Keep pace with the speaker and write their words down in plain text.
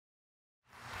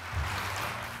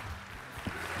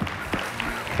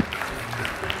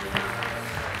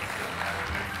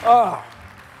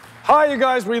Hi, you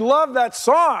guys. We love that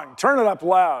song. Turn it up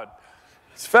loud.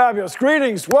 It's fabulous.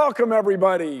 Greetings. Welcome,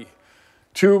 everybody,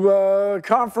 to a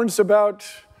conference about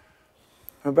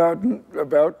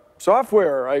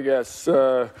software, I guess.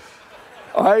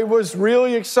 I was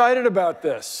really excited about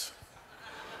this.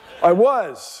 I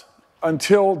was,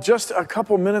 until just a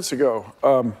couple minutes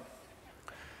ago.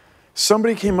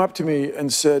 Somebody came up to me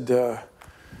and said,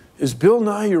 is Bill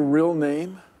Nye your real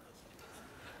name?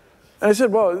 And I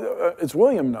said, well, it's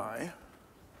William Nye.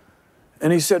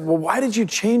 And he said, well, why did you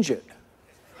change it?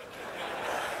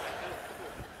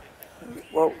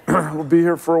 Well, we'll be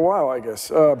here for a while, I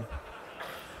guess.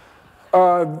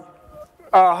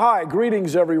 Hi,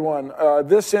 greetings, everyone.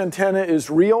 This antenna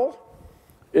is real.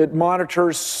 It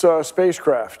monitors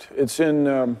spacecraft. It's in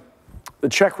the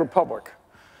Czech Republic.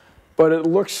 But it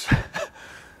looks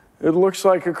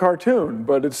like a cartoon,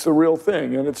 but it's the real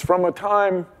thing. And it's from a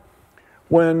time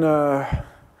when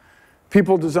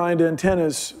people designed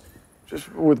antennas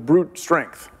just with brute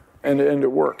strength, and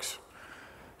it works.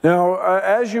 Now,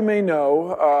 as you may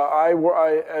know,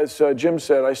 as Jim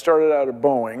said, I started out at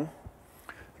Boeing.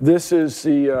 This is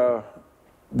the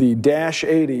Dash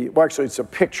 80. Well, actually, it's a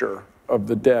picture of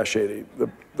the Dash 80.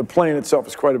 The plane itself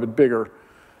is quite a bit bigger,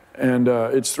 and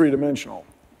it's three-dimensional,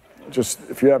 just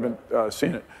if you haven't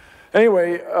seen it.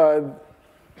 Anyway,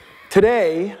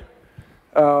 today,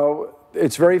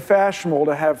 it's very fashionable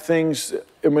to have things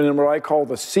in what I call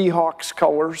the Seahawks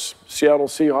colors, Seattle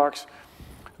Seahawks.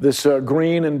 This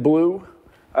green and blue,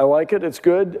 I like it, it's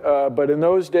good. But in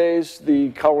those days, the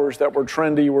colors that were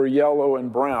trendy were yellow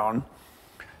and brown.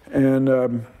 And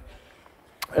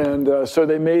so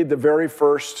they made the very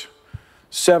first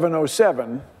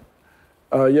 707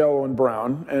 yellow and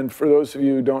brown. And for those of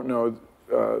you who don't know,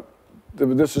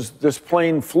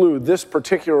 this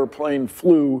particular plane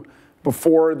flew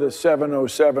before the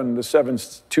 707, the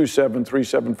 727,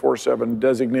 3747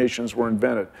 designations were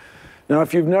invented. Now,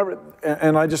 if you've never,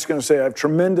 and I'm just going to say I have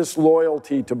tremendous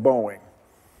loyalty to Boeing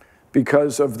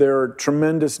because of their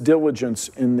tremendous diligence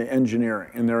in their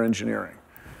engineering.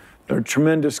 Their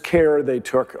tremendous care they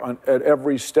took at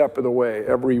every step of the way,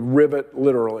 every rivet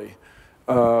literally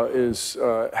is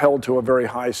held to a very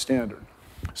high standard.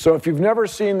 So if you've never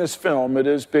seen this film, it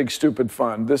is big, stupid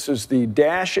fun. This is the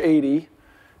Dash 80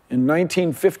 in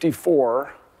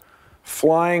 1954,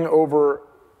 flying over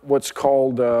what's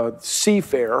called Sea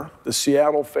Fair, the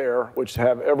Seattle Fair, which they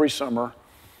have every summer.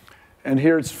 And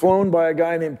here it's flown by a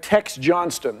guy named Tex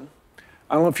Johnston.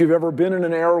 I don't know if you've ever been in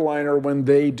an airliner when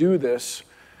they do this.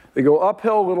 They go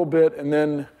uphill a little bit and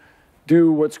then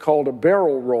do what's called a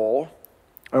barrel roll.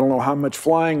 I don't know how much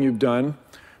flying you've done,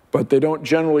 but they don't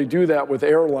generally do that with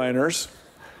airliners.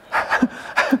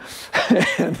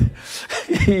 And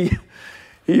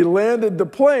he landed the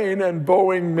plane, and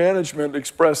Boeing management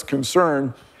expressed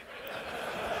concern.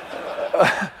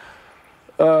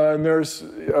 And there's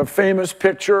a famous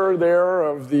picture there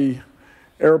of the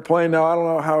airplane. Now, I don't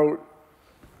know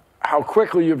how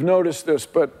quickly you've noticed this,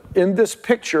 but in this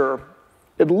picture,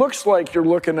 it looks like you're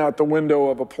looking out the window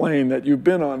of a plane that you've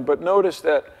been on, but notice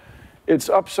that it's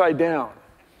upside down.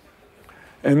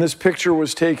 And this picture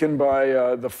was taken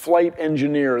by the flight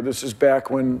engineer. This is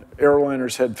back when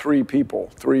airliners had three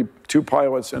people, two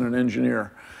pilots and an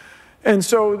engineer. And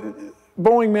so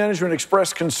Boeing management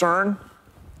expressed concern,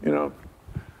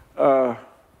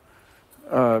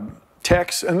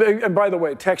 Tex, and by the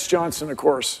way, Tex Johnston, of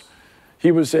course, he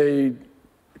was a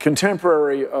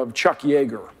contemporary of Chuck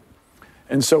Yeager.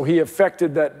 And so he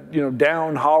affected that,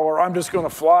 down holler, I'm just going to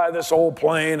fly this old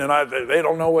plane, and they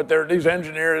don't know these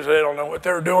engineers, they don't know what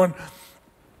they're doing.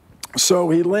 So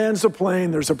he lands the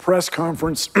plane, there's a press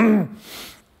conference. And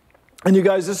you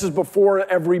guys, this is before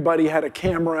everybody had a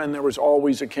camera, and there was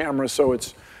always a camera, so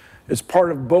it's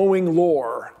part of Boeing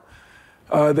lore.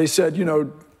 They said,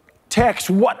 Tex,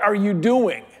 what are you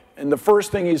doing? And the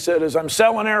first thing he said is, I'm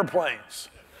selling airplanes.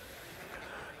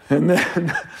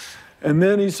 And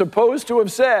then he's supposed to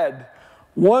have said,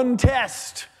 one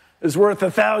test is worth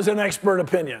 1,000 expert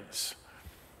opinions.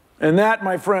 And that,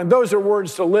 my friend, those are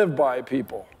words to live by,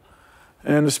 people.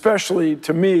 And especially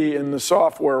to me in the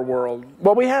software world.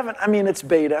 Well, we haven't, it's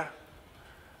beta.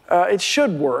 It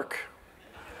should work.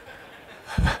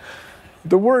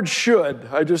 The word should,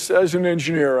 as an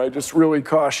engineer, I just really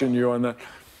caution you on that.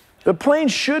 The plane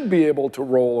should be able to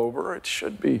roll over. It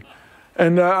should be.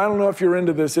 And I don't know if you're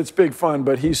into this, it's big fun,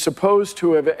 but he's supposed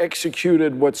to have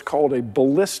executed what's called a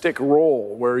ballistic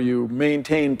roll, where you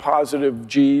maintain positive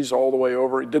G's all the way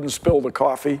over. He didn't spill the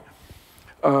coffee.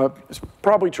 It's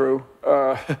probably true.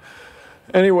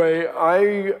 Anyway,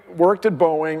 I worked at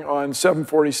Boeing on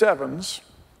 747s.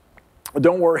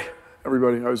 Don't worry,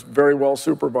 everybody. I was very well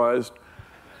supervised.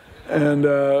 And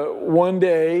one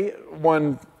day,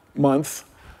 one month,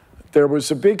 there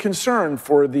was a big concern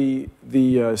for the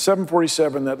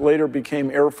 747 that later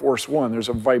became Air Force One. There's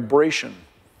a vibration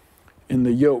in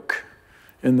the yoke,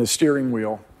 in the steering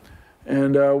wheel.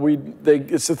 And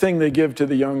it's the thing they give to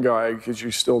the young guy because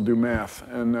you still do math.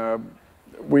 And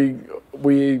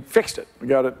we fixed it. We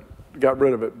got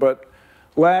rid of it. But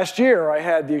last year, I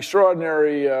had the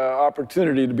extraordinary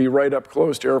opportunity to be right up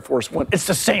close to Air Force One. It's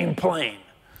the same plane.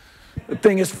 The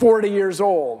thing is 40 years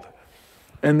old.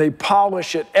 And they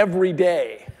polish it every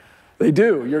day. They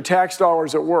do. Your tax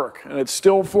dollars at work. And it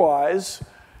still flies.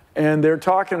 And they're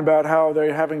talking about how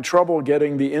they're having trouble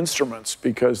getting the instruments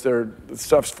because the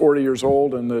stuff's 40 years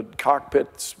old and the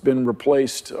cockpit's been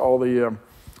replaced. All the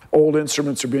old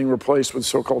instruments are being replaced with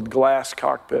so-called glass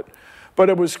cockpit. But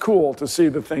it was cool to see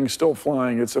the thing still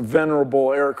flying. It's a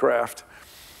venerable aircraft.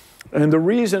 And the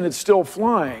reason it's still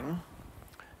flying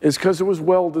is because it was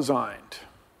well designed,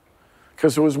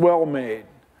 because it was well made.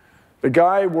 The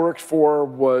guy I worked for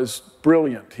was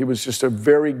brilliant. He was just a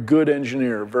very good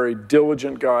engineer, very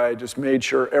diligent guy, just made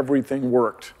sure everything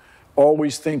worked.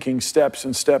 Always thinking steps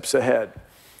and steps ahead.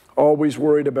 Always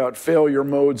worried about failure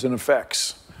modes and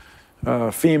effects,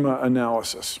 FEMA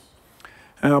analysis.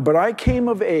 But I came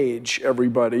of age,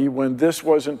 everybody, when this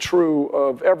wasn't true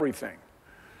of everything.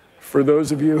 For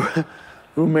those of you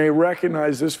who may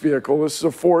recognize this vehicle, this is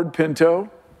a Ford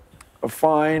Pinto, a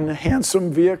fine,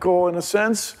 handsome vehicle in a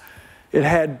sense. It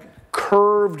had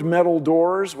curved metal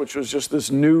doors, which was just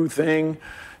this new thing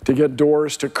to get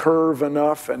doors to curve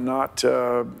enough and not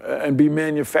and be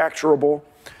manufacturable.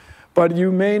 But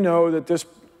you may know that this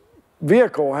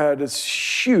vehicle had this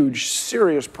huge,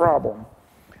 serious problem.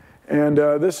 And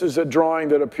this is a drawing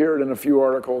that appeared in a few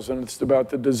articles, and it's about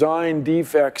the design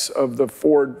defects of the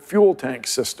Ford fuel tank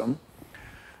system,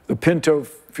 the Pinto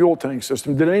fuel tank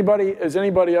system. Is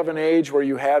anybody of an age where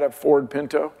you had a Ford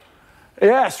Pinto?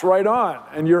 Yes, right on,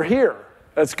 and you're here.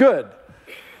 That's good,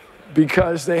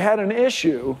 because they had an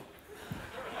issue.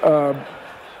 Ha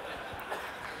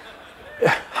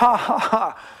ha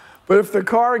ha. But if the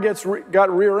car got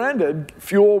rear-ended,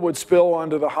 fuel would spill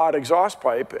onto the hot exhaust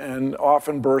pipe and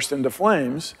often burst into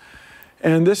flames.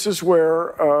 And this is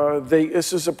where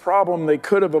this is a problem they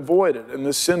could have avoided. And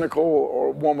this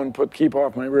cynical woman put, "Keep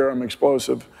off my rear, I'm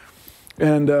explosive."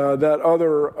 And that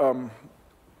other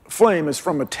flame is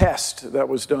from a test that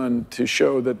was done to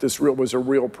show that this was a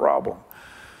real problem.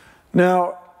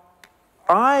 Now,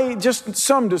 just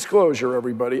some disclosure,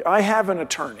 everybody. I have an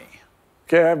attorney.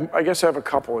 Okay, I guess I have a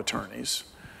couple attorneys,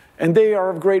 and they are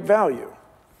of great value,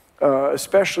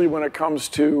 especially when it comes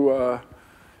to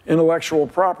intellectual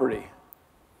property.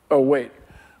 Oh, wait,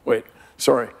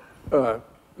 sorry,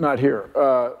 not here.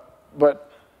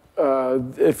 But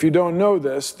if you don't know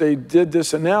this, they did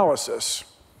this analysis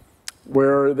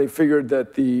where they figured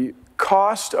that the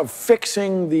cost of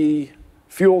fixing the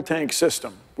fuel tank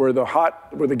system, where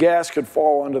the gas could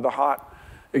fall onto the hot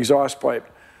exhaust pipe,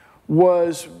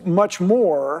 was much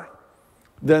more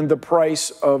than the price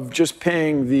of just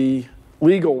paying the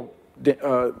legal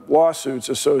lawsuits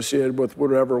associated with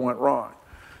whatever went wrong.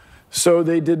 So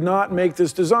they did not make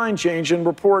this design change, and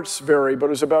reports vary, but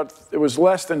it was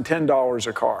less than $10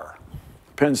 a car.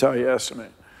 Depends how you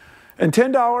estimate. And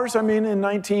 $10, I mean, in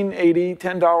 1980,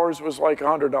 $10 was like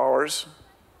 $100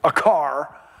 a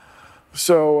car.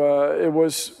 So it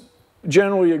was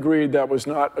generally agreed that was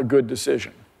not a good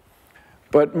decision.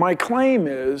 But my claim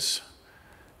is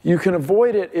you can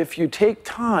avoid it if you take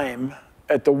time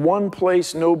at the one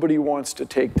place nobody wants to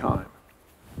take time.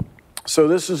 So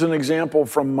this is an example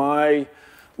from my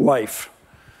life.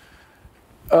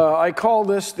 I call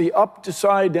this the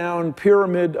upside-down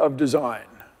pyramid of design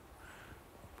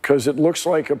because it looks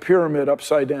like a pyramid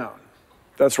upside down.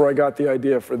 That's where I got the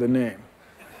idea for the name.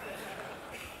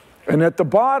 And at the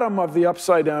bottom of the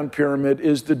upside-down pyramid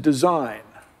is the design.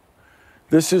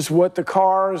 This is what the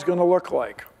car is going to look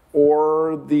like,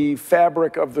 or the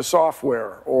fabric of the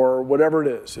software, or whatever it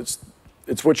is.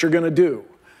 It's what you're going to do.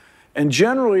 And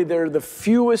generally, there are the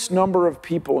fewest number of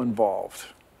people involved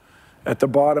at the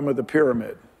bottom of the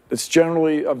pyramid. It's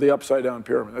generally of the upside-down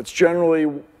pyramid. That's generally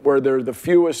where there are the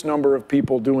fewest number of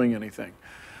people doing anything.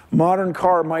 Modern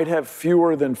car might have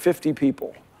fewer than 50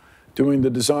 people doing the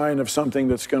design of something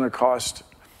that's going to cost.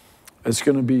 It's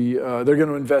going to be, they're going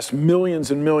to invest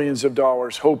millions and millions of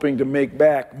dollars hoping to make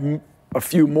back a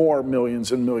few more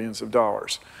millions and millions of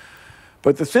dollars.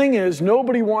 But the thing is,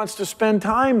 nobody wants to spend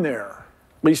time there.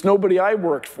 At least nobody I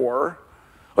worked for.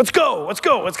 Let's go, let's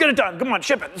get it done. Come on,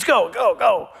 ship it, let's go,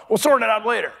 go. We'll sort it out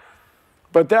later.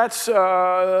 But that's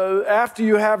after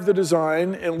you have the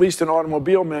design, at least in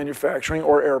automobile manufacturing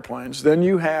or airplanes, then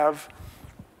you have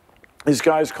these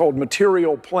guys called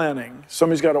material planning.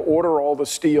 Somebody's got to order all the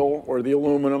steel or the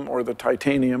aluminum or the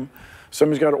titanium.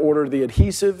 Somebody's got to order the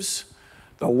adhesives,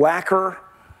 the lacquer,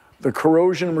 the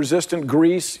corrosion-resistant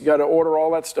grease. You got to order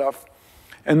all that stuff.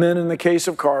 And then in the case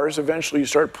of cars, eventually you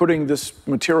start putting this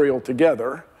material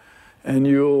together, and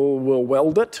you will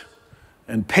weld it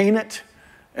and paint it.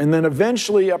 And then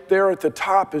eventually up there at the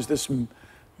top is this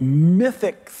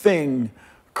mythic thing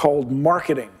called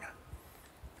marketing.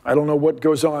 I don't know what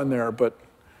goes on there, but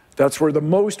that's where the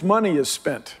most money is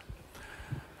spent.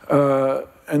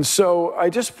 And so I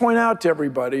just point out to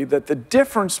everybody that the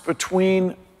difference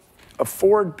between a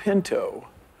Ford Pinto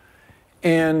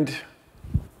and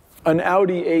an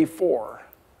Audi A4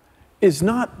 is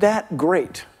not that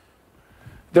great.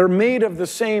 They're made of the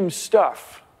same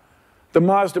stuff. The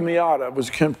Mazda Miata was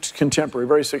contemporary,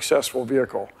 very successful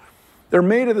vehicle. They're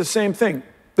made of the same thing.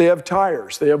 They have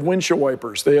tires, they have windshield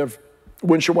wipers, they have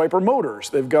windshield wiper motors,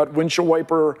 they've got windshield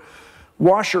wiper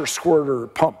washer squirter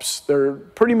pumps. They're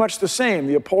pretty much the same.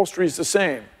 The upholstery is the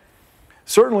same.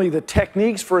 Certainly the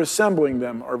techniques for assembling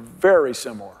them are very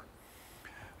similar.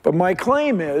 But my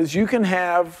claim is you can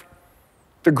have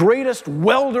the greatest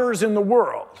welders in the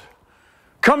world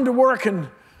come to work and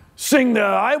sing the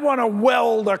 "I want to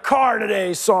weld a car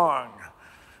today" song.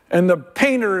 And the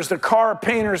painters, the car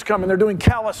painters come and they're doing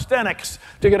calisthenics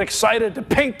to get excited to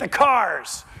paint the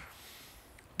cars.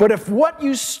 But if what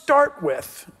you start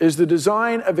with is the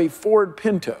design of a Ford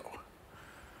Pinto,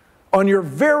 on your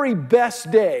very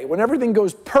best day, when everything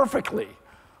goes perfectly,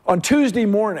 on Tuesday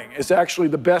morning is actually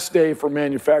the best day for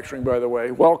manufacturing, by the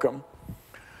way. Welcome.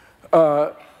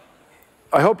 I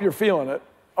hope you're feeling it.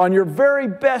 On your very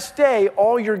best day,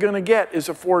 all you're going to get is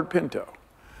a Ford Pinto.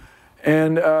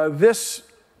 And this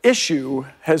issue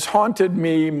has haunted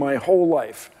me my whole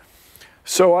life.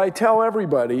 So I tell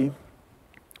everybody,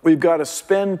 we've got to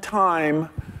spend time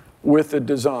with the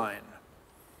design.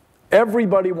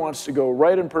 Everybody wants to go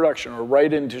right in production or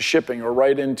right into shipping or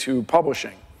right into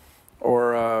publishing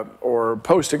or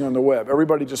posting on the web.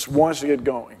 Everybody just wants to get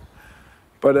going.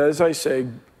 But as I say,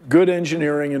 good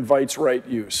engineering invites right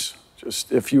use.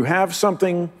 Just if you have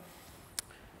something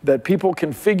that people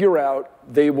can figure out,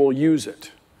 they will use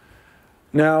it.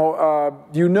 Now,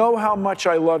 you know how much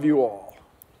I love you all,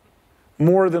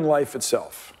 more than life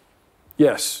itself.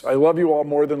 Yes, I love you all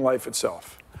more than life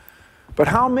itself. But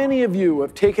how many of you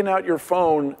have taken out your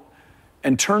phone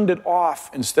and turned it off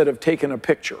instead of taking a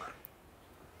picture?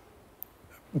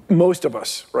 Most of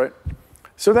us, right?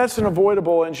 So that's an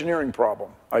avoidable engineering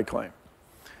problem, I claim.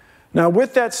 Now,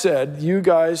 with that said, you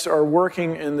guys are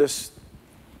working in this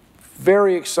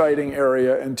very exciting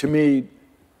area, and to me,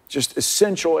 just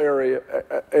essential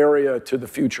area to the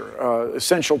future,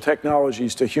 essential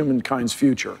technologies to humankind's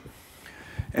future.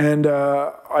 And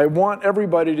I want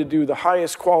everybody to do the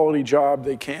highest quality job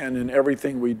they can in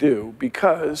everything we do,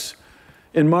 because,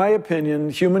 in my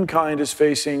opinion, humankind is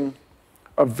facing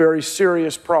a very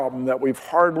serious problem that we've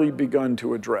hardly begun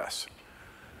to address.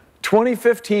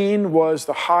 2015 was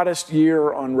the hottest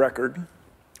year on record,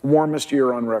 warmest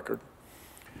year on record.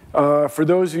 For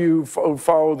those of you who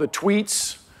follow the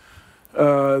tweets,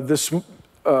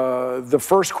 the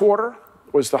first quarter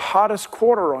was the hottest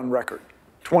quarter on record.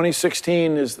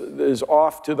 2016 is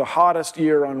off to the hottest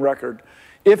year on record.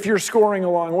 If you're scoring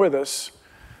along with us,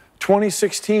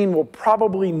 2016 will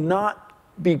probably not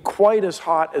be quite as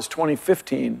hot as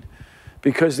 2015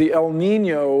 because the El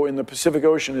Nino in the Pacific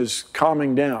Ocean is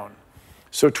calming down.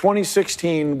 So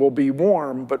 2016 will be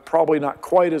warm, but probably not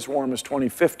quite as warm as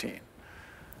 2015.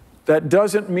 That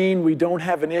doesn't mean we don't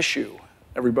have an issue,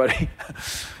 everybody.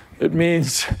 It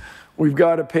means we've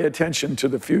got to pay attention to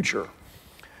the future.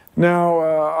 Now,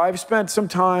 I've spent some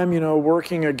time,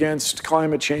 working against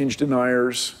climate change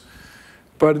deniers.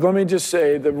 But let me just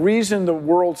say, the reason the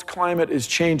world's climate is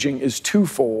changing is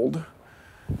twofold.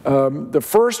 The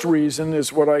first reason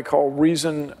is what I call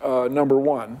reason number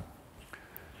one.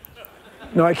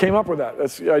 No, I came up with that.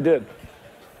 I did.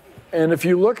 And if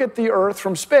you look at the Earth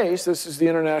from space, this is the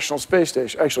International Space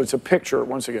Station. Actually, it's a picture,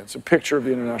 once again, it's a picture of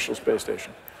the International Space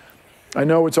Station. I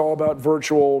know it's all about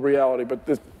virtual reality, but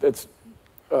the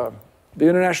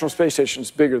International Space Station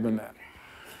is bigger than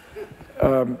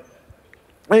that.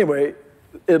 Anyway,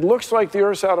 it looks like the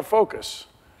Earth's out of focus,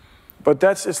 but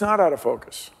it's not out of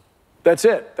focus. That's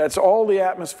it. That's all the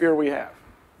atmosphere we have.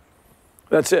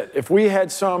 That's it. If we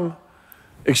had some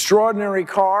extraordinary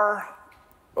car,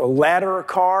 a ladder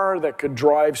car that could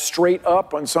drive straight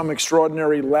up on some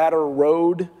extraordinary ladder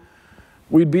road,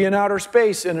 We'd be in outer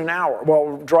space in an hour.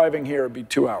 Well, driving here would be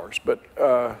 2 hours, but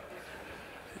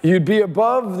you'd be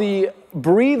above the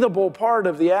breathable part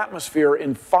of the atmosphere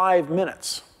in 5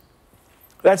 minutes.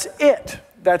 That's it.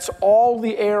 That's all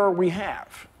the air we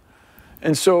have.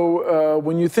 And so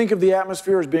when you think of the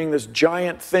atmosphere as being this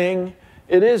giant thing,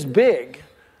 it is big,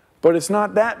 but it's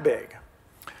not that big.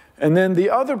 And then the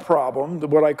other problem,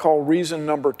 what I call reason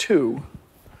number 2,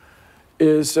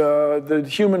 is the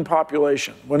human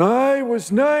population. When I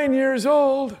was 9 years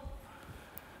old,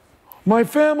 my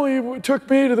family took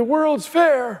me to the World's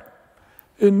Fair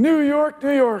in New York,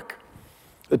 New York.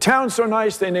 The town's so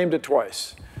nice, they named it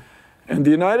twice. And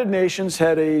the United Nations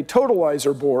had a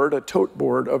totalizer board, a tote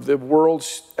board, of the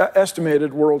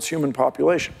estimated world's human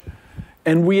population.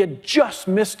 And we had just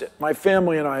missed it. My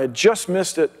family and I had just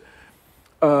missed it,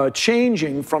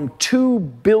 changing from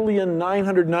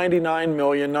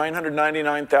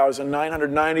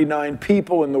 2,999,999,999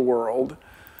 people in the world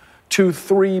to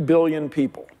 3 billion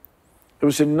people. It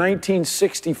was in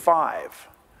 1965.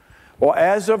 Well,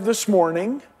 as of this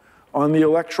morning, on the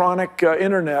electronic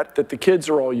internet that the kids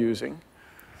are all using,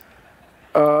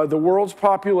 the world's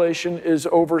population is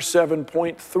over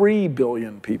 7.3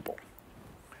 billion people.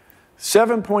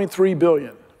 7.3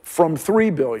 billion from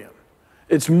 3 billion.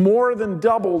 It's more than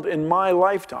doubled in my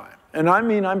lifetime. And I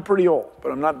mean, I'm pretty old,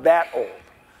 but I'm not that old.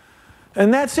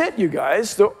 And that's it, you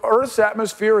guys. The Earth's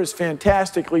atmosphere is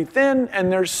fantastically thin,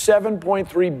 and there's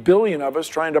 7.3 billion of us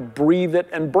trying to breathe it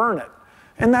and burn it.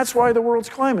 And that's why the world's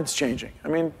climate's changing. I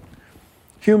mean,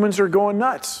 humans are going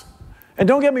nuts. And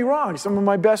don't get me wrong, some of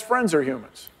my best friends are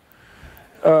humans.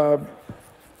 And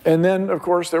then, of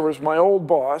course, there was my old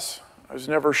boss. I was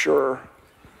never sure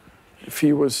if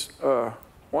he was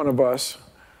one of us.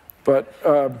 But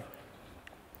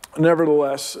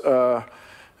nevertheless,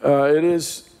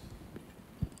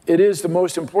 it is the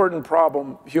most important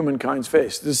problem humankind's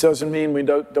face. This doesn't mean we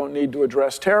don't need to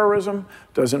address terrorism.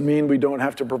 Doesn't mean we don't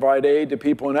have to provide aid to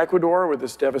people in Ecuador where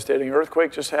this devastating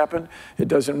earthquake just happened. It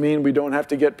doesn't mean we don't have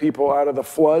to get people out of the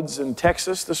floods in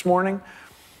Texas this morning.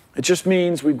 It just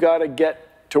means we've got to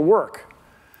get to work.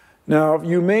 Now,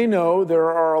 you may know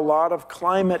there are a lot of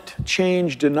climate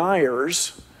change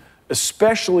deniers,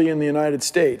 especially in the United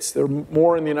States. There are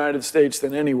more in the United States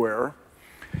than anywhere.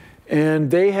 And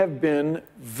they have been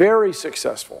very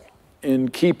successful in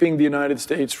keeping the United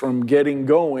States from getting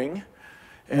going.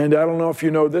 And I don't know if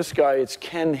you know this guy, it's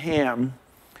Ken Ham.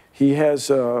 He has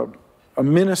a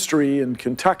ministry in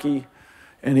Kentucky,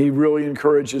 and he really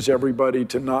encourages everybody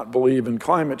to not believe in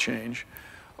climate change.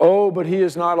 Oh, but he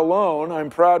is not alone. I'm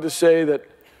proud to say that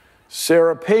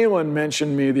Sarah Palin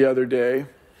mentioned me the other day.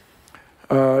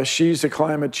 She's a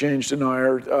climate change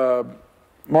denier.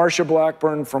 Marsha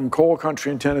Blackburn from Coal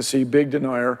Country in Tennessee, big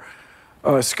denier.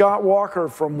 Scott Walker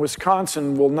from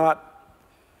Wisconsin will not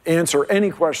answer any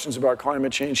questions about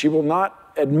climate change. He will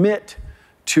not admit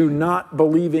to not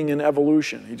believing in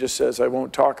evolution. He just says, I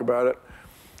won't talk about it.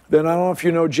 Then I don't know if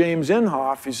you know James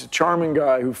Inhofe. He's a charming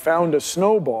guy who found a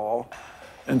snowball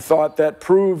and thought that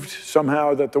proved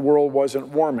somehow that the world wasn't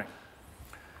warming.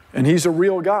 And he's a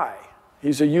real guy.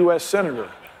 He's a US senator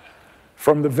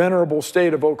from the venerable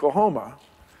state of Oklahoma,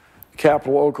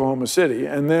 capital Oklahoma City.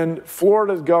 And then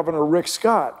Florida Governor Rick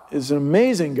Scott is an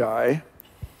amazing guy.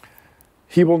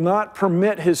 He will not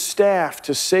permit his staff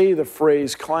to say the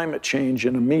phrase climate change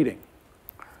in a meeting.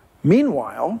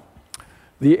 Meanwhile,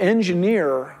 the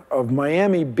engineer of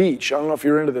Miami Beach, I don't know if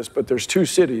you're into this, but there's 2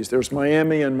 cities. There's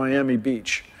Miami and Miami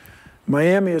Beach.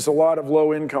 Miami has a lot of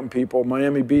low-income people.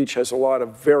 Miami Beach has a lot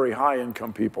of very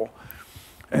high-income people.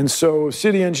 And so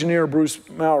city engineer Bruce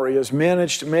Mowry has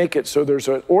managed to make it so there's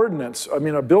an ordinance,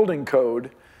 a building code,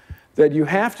 that you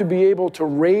have to be able to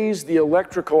raise the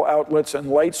electrical outlets and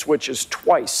light switches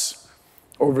twice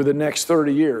over the next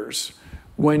 30 years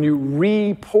when you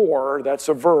re-pour, that's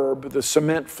a verb, the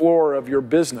cement floor of your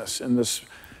business in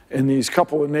these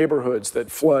couple of neighborhoods that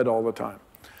flood all the time.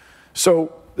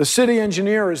 So the city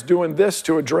engineer is doing this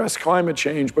to address climate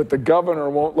change, but the governor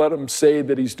won't let him say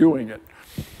that he's doing it.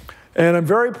 And I'm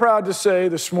very proud to say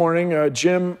this morning,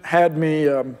 Jim had me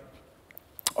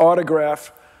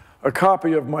autograph a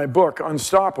copy of my book,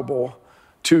 Unstoppable,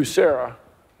 to Sarah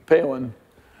Palin.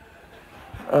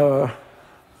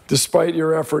 Despite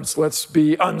your efforts, let's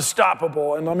be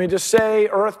unstoppable. And let me just say,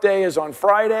 Earth Day is on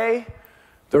Friday.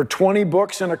 There are 20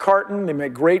 books in a carton. They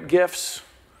make great gifts.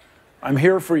 I'm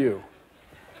here for you.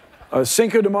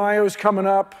 Cinco de Mayo is coming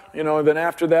up, and then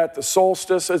after that, the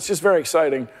solstice. It's just very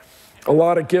exciting. A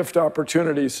lot of gift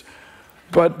opportunities.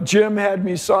 But Jim had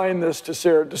me sign this to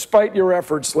Sarah. Despite your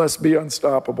efforts, let's be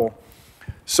unstoppable.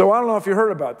 So I don't know if you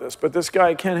heard about this, but this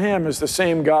guy, Ken Ham, is the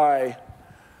same guy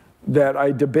that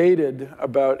I debated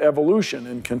about evolution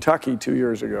in Kentucky 2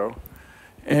 years ago.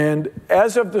 And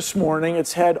as of this morning,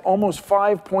 it's had almost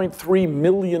 5.3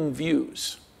 million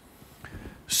views.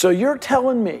 So you're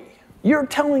telling me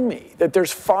that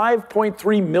there's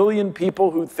 5.3 million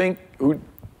people who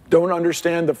don't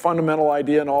understand the fundamental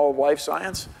idea in all of life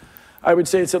science? I would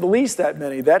say it's at least that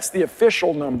many. That's the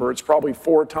official number. It's probably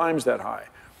 4 times that high.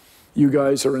 You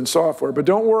guys are in software. But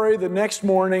don't worry, the next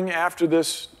morning after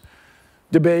this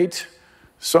debate,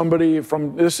 somebody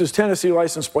from, this is Tennessee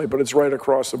license plate, but it's right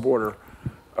across the border.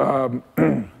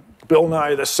 Bill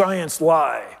Nye, the science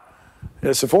lie.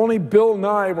 Yes, if only Bill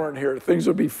Nye weren't here, things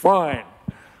would be fine.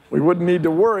 We wouldn't need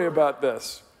to worry about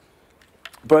this.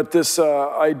 But this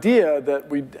idea that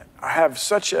we have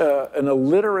such an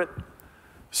illiterate,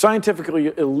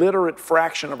 scientifically illiterate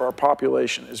fraction of our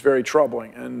population is very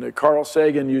troubling. And Carl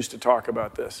Sagan used to talk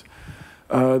about this,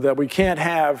 that we can't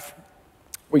have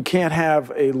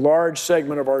a large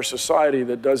segment of our society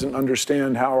that doesn't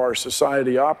understand how our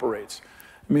society operates.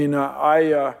 I mean,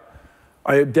 I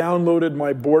had downloaded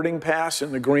my boarding pass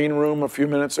in the green room a few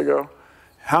minutes ago.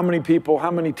 How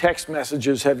many text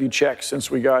messages have you checked since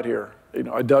we got here? You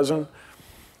know, a dozen?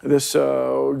 This,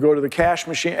 go to the cash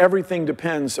machine, everything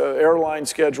depends, airline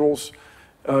schedules,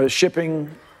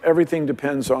 shipping, everything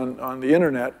depends on the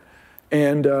internet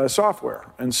and software.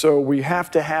 And so we have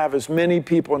to have as many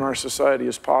people in our society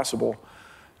as possible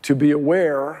to be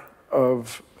aware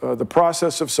of the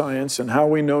process of science and how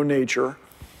we know nature,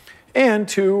 and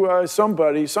to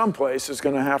somebody, someplace is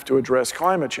going to have to address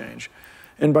climate change.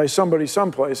 And by somebody,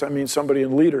 someplace, I mean somebody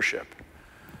in leadership.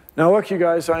 Now look, you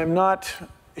guys, I am not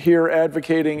here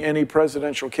advocating any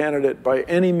presidential candidate by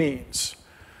any means,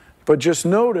 but just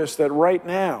notice that right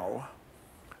now,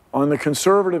 on the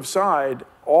conservative side,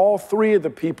 all 3 of the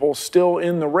people still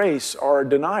in the race are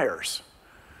deniers.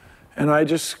 And I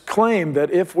just claim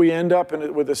that if we end up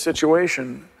with a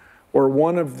situation where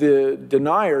one of the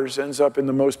deniers ends up in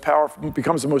the most powerful,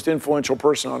 becomes the most influential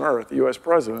person on earth, the US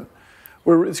president, it's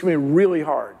going to be really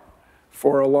hard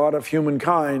for a lot of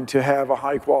humankind to have a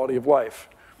high quality of life.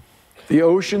 The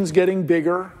ocean's getting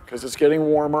bigger because it's getting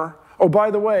warmer. Oh,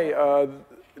 by the way,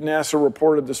 NASA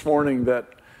reported this morning that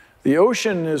the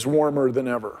ocean is warmer than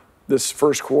ever this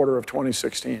first quarter of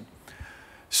 2016.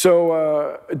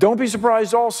 So don't be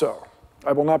surprised also.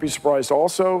 I will not be surprised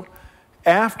also.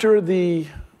 After the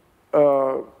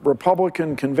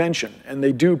Republican convention, and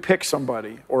they do pick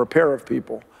somebody or a pair of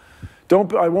people,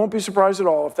 I won't be surprised at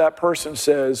all if that person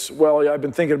says, well, yeah, I've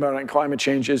been thinking about it, and climate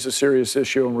change is a serious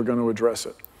issue, and we're going to address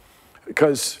it.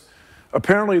 Because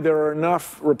apparently there are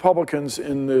enough Republicans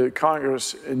in the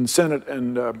Congress, in Senate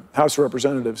and House of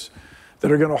Representatives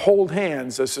that are going to hold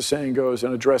hands, as the saying goes,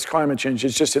 and address climate change.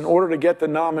 It's just in order to get the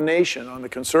nomination on the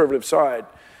conservative side,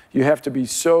 you have to be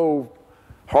so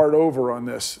hard over on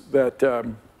this that,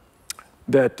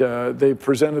 they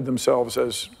presented themselves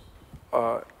as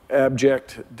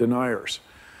abject deniers.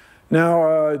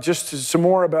 Now, just some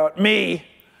more about me.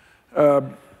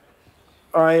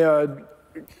 I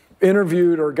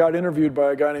interviewed or got interviewed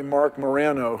by a guy named Mark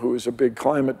Morano, who is a big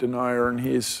climate denier, and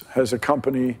he has a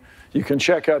company. You can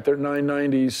check out their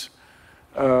 990s.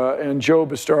 And Joe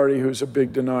Bastardi, who's a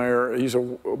big denier, he's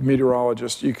a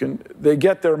meteorologist. They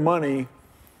get their money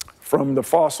from the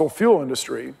fossil fuel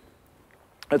industry.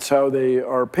 That's how they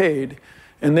are paid.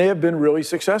 And they have been really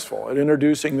successful at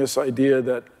introducing this idea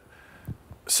that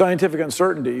scientific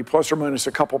uncertainty, plus or minus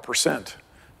a couple percent,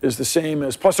 is the same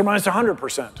as plus or minus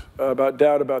 100% about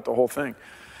doubt about the whole thing.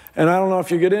 And I don't know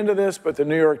if you get into this, but the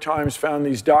New York Times found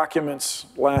these documents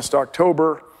last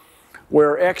October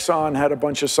where Exxon had a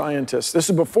bunch of scientists. This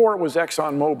is before it was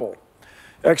ExxonMobil.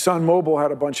 ExxonMobil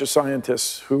had a bunch of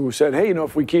scientists who said, hey, you know,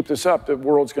 if we keep this up, the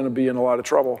world's going to be in a lot of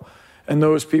trouble. And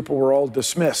those people were all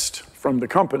dismissed from the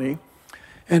company.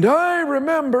 And I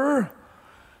remember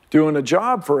doing a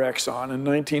job for Exxon in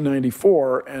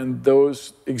 1994, and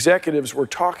those executives were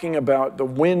talking about the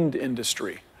wind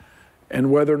industry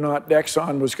and whether or not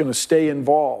Exxon was going to stay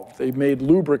involved. They made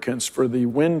lubricants for the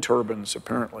wind turbines,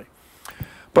 apparently.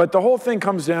 But the whole thing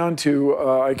comes down to,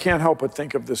 I can't help but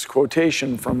think of this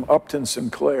quotation from Upton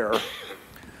Sinclair.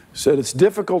 Said, it's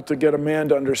difficult to get a man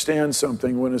to understand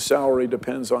something when his salary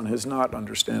depends on his not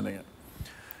understanding it.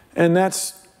 And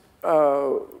that's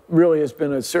really has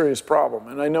been a serious problem.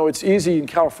 And I know it's easy in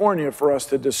California for us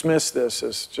to dismiss this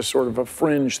as just sort of a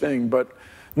fringe thing, but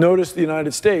notice the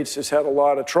United States has had a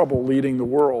lot of trouble leading the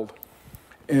world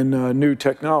in new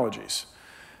technologies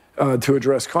to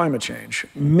address climate change.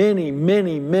 Many,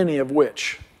 many, many of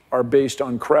which are based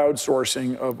on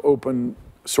crowdsourcing of open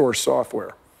source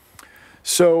software.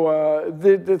 So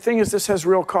the thing is, this has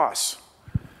real costs.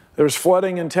 There's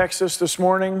flooding in Texas this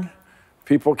morning.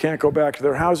 People can't go back to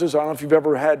their houses. I don't know if you've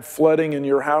ever had flooding in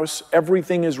your house.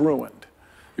 Everything is ruined.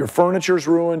 Your furniture's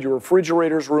ruined, your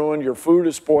refrigerator's ruined, your food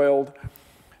is spoiled,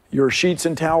 your sheets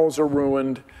and towels are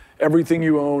ruined, everything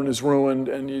you own is ruined,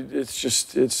 and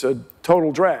it's a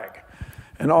total drag.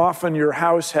 And often your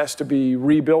house has to be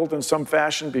rebuilt in some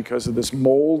fashion because of this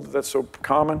mold that's so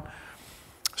common.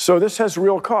 So this has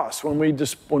real costs. When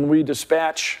we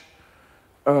dispatch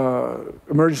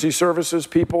emergency services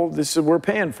people, we're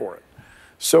paying for it.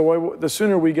 So the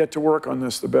sooner we get to work on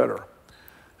this, the better.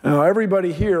 Now,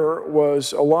 everybody here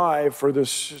was alive for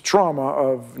this trauma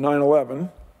of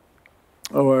 9/11,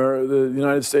 where the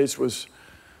United States was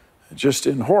just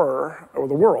in horror, or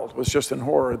the world was just in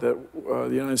horror that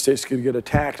the United States could get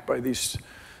attacked by these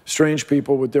strange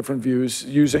people with different views,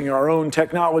 using our own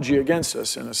technology against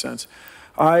us, in a sense.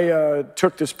 I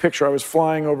took this picture. I was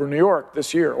flying over New York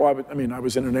this year. Well, I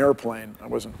was in an airplane.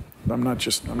 I'm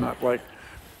not like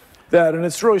that. And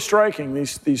it's really striking,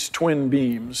 these twin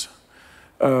beams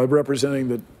representing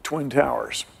the Twin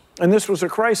Towers. And this was a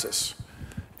crisis.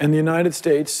 And the United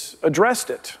States addressed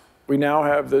it. We now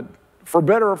have for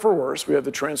better or for worse, we have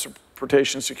the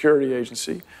Transportation Security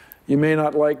Agency. You may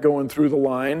not like going through the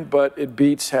line, but it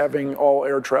beats having all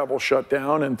air travel shut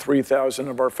down and 3,000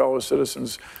 of our fellow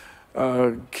citizens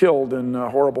killed in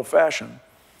horrible fashion.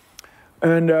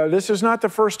 And this is not the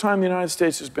first time the United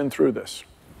States has been through this.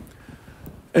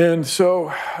 And so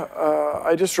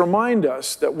I just remind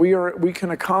us that we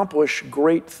can accomplish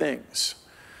great things.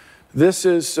 This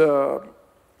is,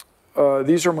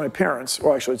 these are my parents.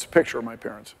 Well, actually, it's a picture of my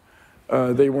parents.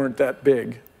 They weren't that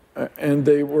big. And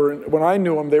when I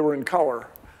knew them, they were in color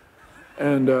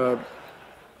and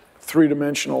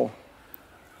three-dimensional.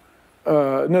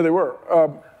 No, they were.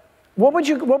 What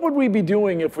would we be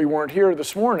doing if we weren't here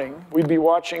this morning? We'd be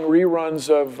watching reruns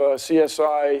of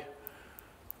CSI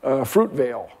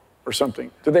Fruitvale or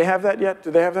something. Do they have that yet?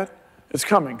 Do they have that? It's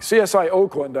coming. CSI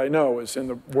Oakland, I know, is in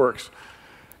the works.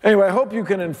 Anyway, I hope you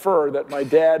can infer that my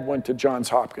dad went to Johns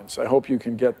Hopkins. I hope you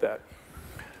can get that.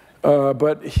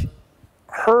 But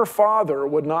her father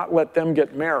would not let them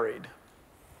get married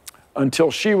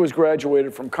until she was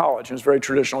graduated from college. It was very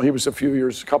traditional. He was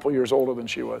a couple years older than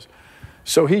she was.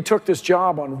 So he took this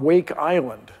job on Wake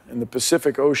Island in the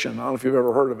Pacific Ocean. I don't know if you've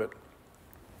ever heard of it.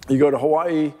 You go to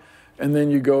Hawaii, and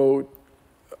then you go,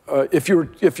 if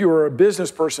you were a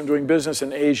business person doing business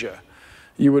in Asia,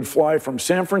 you would fly from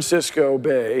San Francisco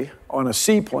Bay on a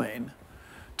seaplane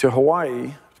to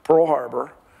Hawaii, Pearl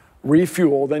Harbor,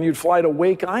 refuel, then you'd fly to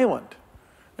Wake Island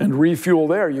and refuel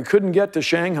there. You couldn't get to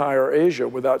Shanghai or Asia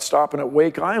without stopping at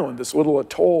Wake Island, this little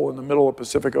atoll in the middle of the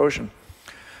Pacific Ocean.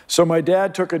 So my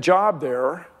dad took a job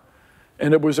there,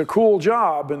 and it was a cool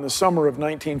job in the summer of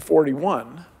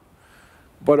 1941,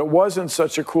 but it wasn't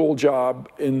such a cool job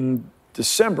in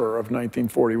December of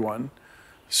 1941.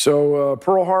 So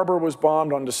Pearl Harbor was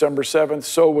bombed on December 7th,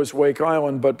 so was Wake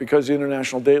Island, but because the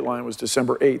international dateline was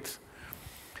December 8th.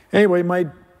 Anyway, my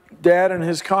dad and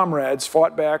his comrades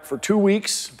fought back for 2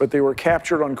 weeks, but they were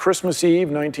captured on Christmas Eve,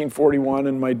 1941,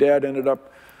 and my dad ended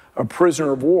up a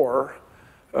prisoner of war,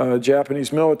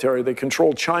 Japanese military. They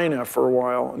controlled China for a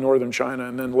while, northern China,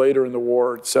 and then later in the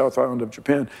war, South Island of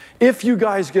Japan. If you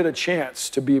guys get a chance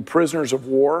to be prisoners of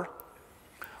war,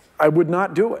 I would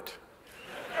not do it.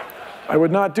 I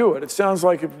would not do it. It sounds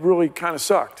like it really kind of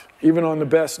sucked. Even on the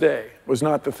best day, was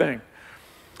not the thing.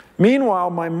 Meanwhile,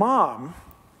 my mom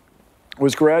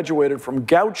was graduated from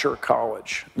Goucher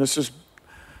College. This is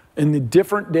in the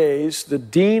different days. The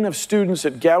dean of students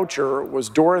at Goucher was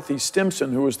Dorothy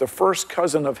Stimson, who was the first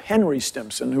cousin of Henry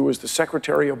Stimson, who was the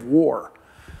Secretary of War.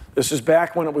 This is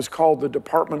back when it was called the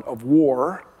Department of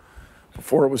War,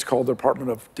 before it was called the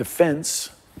Department of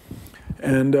Defense.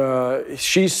 And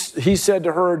he said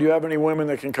to her, "Do you have any women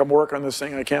that can come work on this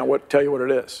thing? I can't tell you what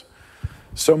it is."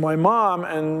 So my mom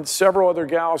and several other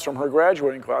gals from her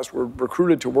graduating class were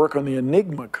recruited to work on the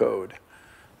Enigma Code,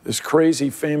 this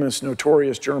crazy, famous,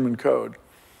 notorious German code.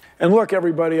 And look,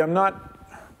 everybody, I'm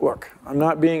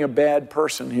not being a bad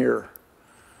person here.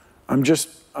 I'm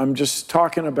just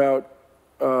talking about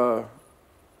World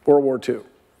War II.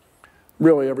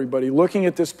 Really, everybody, looking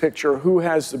at this picture, who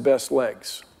has the best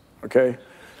legs? Okay?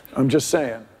 I'm just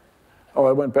saying. Oh,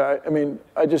 I went back. I mean,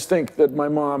 I just think that my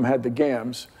mom had the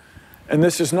gams. And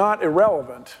this is not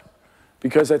irrelevant,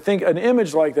 because I think an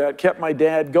image like that kept my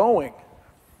dad going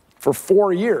for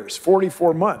 4 years,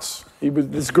 44 months.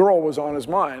 This girl was on his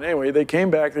mind. Anyway, they came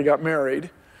back, they got married,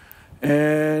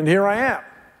 and here I am.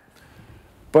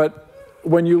 But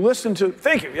when you listen to,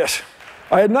 thank you, yes.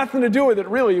 I had nothing to do with it,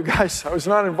 really, you guys. I was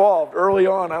not involved early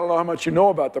on. I don't know how much you know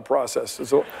about the process.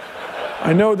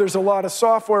 I know there's a lot of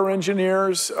software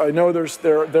engineers. I know there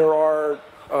are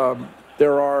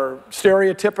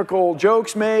stereotypical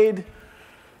jokes made.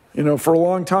 You know, for a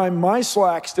long time, my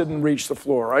slacks didn't reach the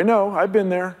floor. I know, I've been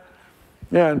there.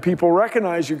 Yeah, and people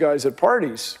recognize you guys at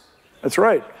parties. That's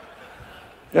right.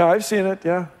 Yeah, I've seen it,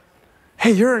 yeah.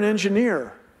 Hey, you're an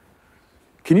engineer.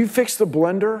 Can you fix the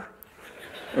blender?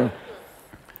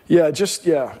 Yeah,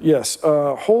 yes.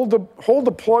 Hold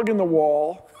the plug in the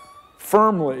wall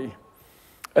firmly,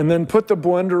 and then put the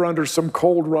blender under some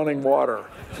cold running water.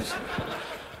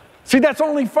 See, that's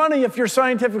only funny if you're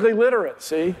scientifically literate,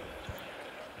 see?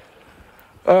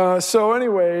 So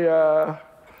anyway,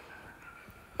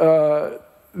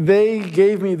 they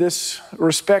gave me this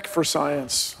respect for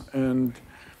science, and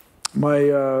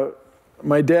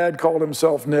my dad called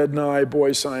himself Ned Nye,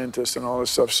 boy scientist, and all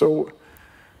this stuff. So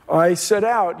I set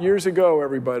out years ago,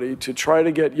 everybody, to try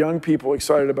to get young people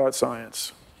excited about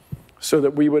science so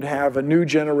that we would have a new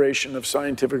generation of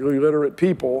scientifically literate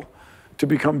people to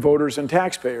become voters and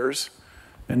taxpayers,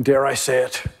 and dare I say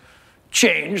it,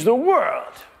 change the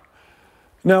world.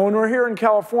 Now, when we're here in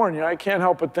California, I can't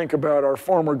help but think about our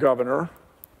former governor,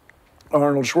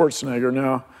 Arnold Schwarzenegger.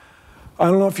 Now, I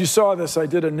don't know if you saw this, I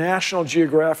did a National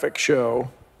Geographic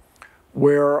show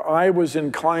where I was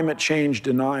in climate change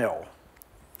denial.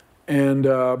 And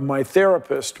my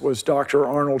therapist was Dr.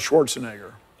 Arnold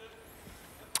Schwarzenegger,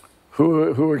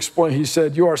 who explained, he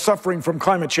said, "You are suffering from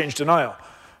climate change denial."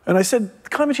 And I said,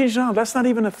 "Climate change denial, that's not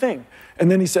even a thing."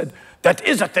 And then he said, "That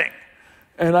is a thing."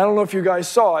 And I don't know if you guys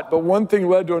saw it, but one thing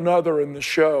led to another in the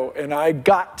show. And I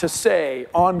got to say,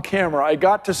 on camera, I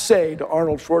got to say to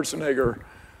Arnold Schwarzenegger,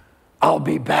 "I'll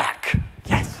be back."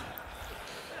 Yes.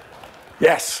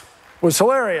 Yes. It was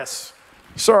hilarious.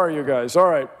 Sorry, you guys. All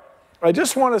right. I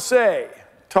just want to say,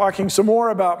 talking some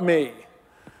more about me,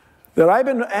 that I've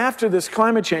been after this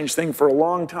climate change thing for a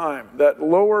long time. That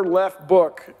lower left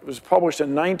book was published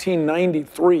in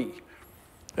 1993.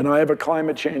 And I have a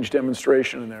climate change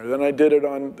demonstration in there. Then I did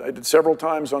several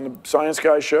times on the Science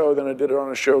Guy show. Then I did it on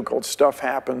a show called Stuff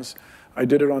Happens. I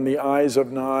did it on the Eyes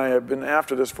of Nye. I've been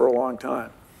after this for a long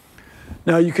time.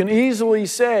 Now, you can easily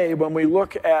say, when we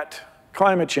look at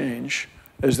climate change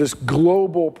as this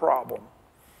global problem,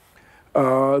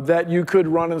 that you could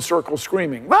run in circles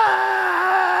screaming,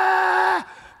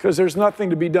 because there's nothing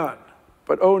to be done.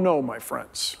 But oh no, my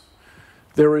friends,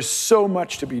 there is so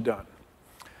much to be done.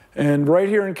 And right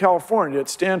here in California at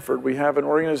Stanford, we have an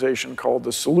organization called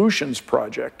the Solutions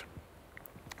Project.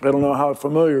 I don't know how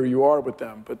familiar you are with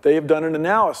them, but they've done an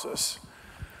analysis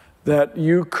that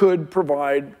you could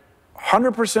provide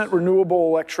 100% renewable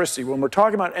electricity. When we're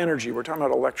talking about energy, we're talking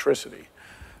about electricity.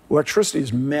 Electricity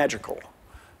is magical,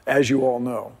 as you all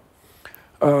know.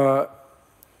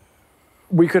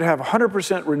 We could have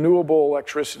 100% renewable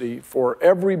electricity for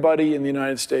everybody in the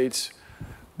United States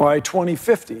by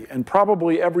 2050, and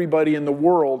probably everybody in the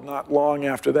world not long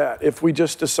after that, if we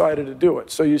just decided to do it.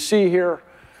 So you see here,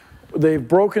 they've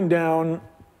broken down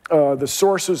the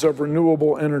sources of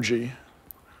renewable energy.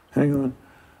 Hang on.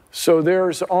 So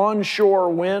there's onshore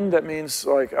wind, that means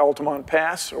like Altamont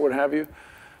Pass or what have you.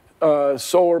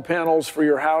 Solar panels for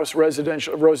your house,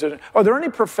 residential. Are there any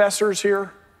professors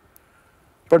here?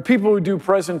 But people who do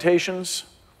presentations?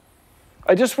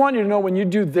 I just want you to know, when you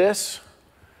do this,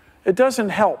 it doesn't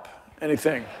help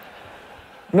anything.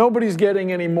 Nobody's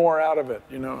getting any more out of it,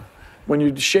 you know, when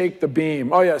you shake the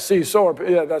beam. Oh yeah, see, solar,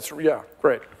 yeah,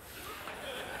 great.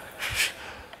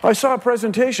 I saw a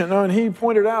presentation, and he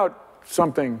pointed out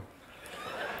something.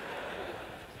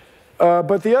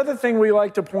 But the other thing we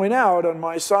like to point out on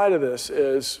my side of this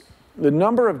is the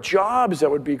number of jobs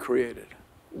that would be created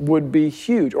would be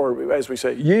huge, or as we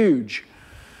say, huge.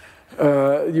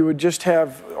 You would just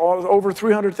have over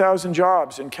 300,000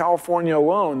 jobs in California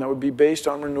alone that would be based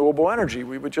on renewable energy.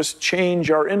 We would just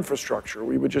change our infrastructure.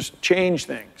 We would just change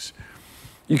things.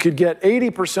 You could get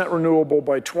 80% renewable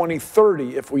by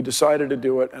 2030 if we decided to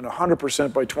do it, and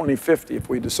 100% by 2050 if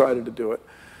we decided to do it.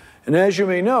 And as you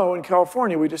may know, in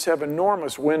California, we just have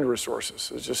enormous wind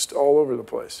resources. It's just all over the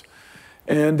place.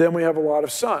 And then we have a lot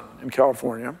of sun in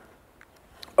California.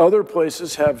 Other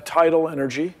places have tidal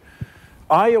energy.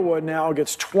 Iowa now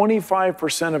gets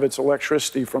 25% of its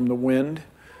electricity from the wind.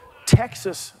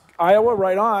 Texas, Iowa,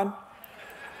 right on.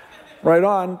 Right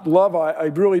on. Love Iowa. I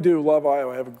really do love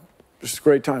Iowa. I have just a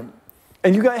great time.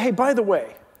 And you guys, hey, by the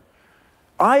way,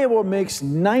 Iowa makes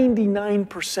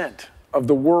 99% of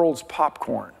the world's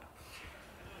popcorn.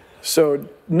 So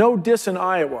no diss in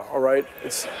Iowa, all right?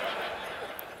 It's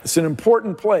an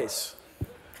important place.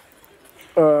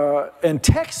 And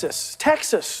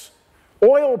Texas,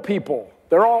 oil people,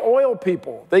 They're all oil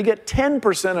people. They get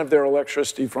 10% of their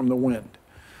electricity from the wind.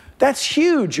 That's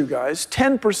huge, you guys.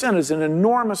 10% is an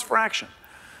enormous fraction.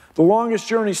 The longest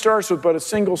journey starts with but a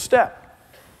single step.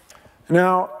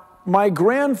 Now, my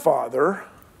grandfather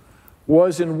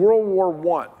was in World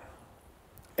War I,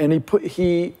 and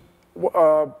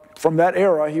from that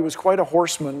era, he was quite a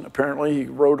horseman, apparently. He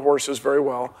rode horses very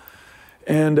well.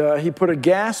 And he put a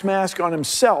gas mask on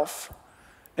himself,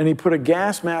 and he put a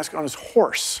gas mask on his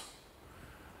horse.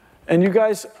 And you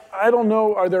guys, I don't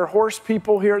know, are there horse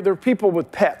people here? There are people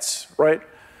with pets, right?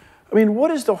 I mean,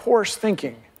 what is the horse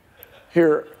thinking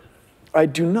here? I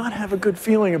do not have a good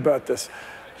feeling about this.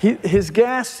 He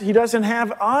doesn't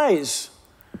have eyes.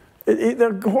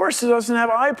 The horse doesn't have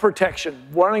eye protection,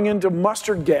 running into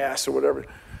mustard gas or whatever.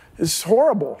 It's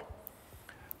horrible.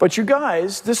 But you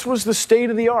guys, this was the state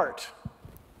of the art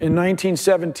in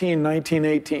 1917,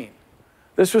 1918.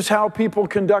 This was how people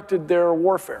conducted their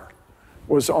warfare,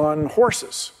 was on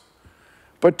horses.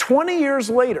 But 20 years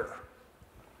later,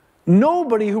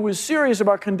 nobody who was serious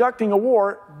about conducting a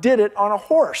war did it on a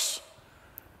horse.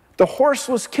 The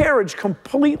horseless carriage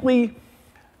completely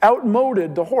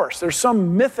outmoded the horse. There's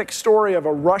some mythic story of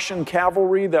a Russian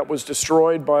cavalry that was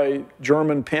destroyed by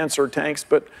German Panzer tanks,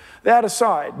 but that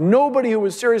aside, nobody who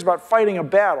was serious about fighting a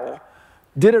battle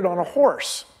did it on a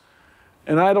horse.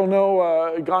 And I don't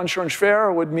know, ganz schön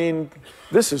schwer would mean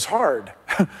this is hard.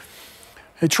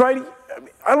 I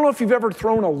don't know if you've ever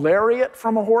thrown a lariat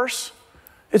from a horse.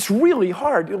 It's really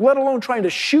hard, let alone trying to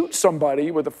shoot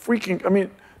somebody with a freaking, I mean,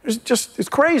 it's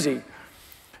crazy.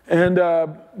 And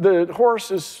the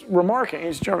horse is remarking,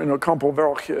 he's German,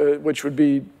 Kampelwerk, which would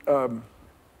be,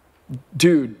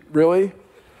 dude, really?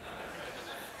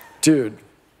 Dude,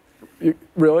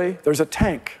 really? There's a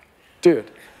tank, dude.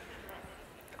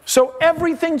 So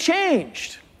everything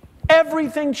changed.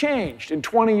 Everything changed in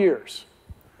 20 years.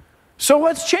 So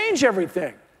let's change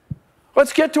everything.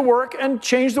 Let's get to work and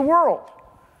change the world.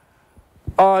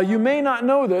 You may not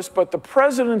know this, but the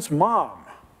president's mom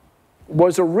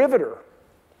was a riveter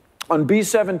on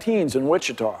B-17s in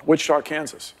Wichita,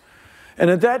 Kansas. And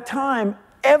at that time,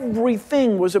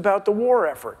 everything was about the war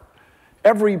effort.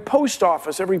 Every post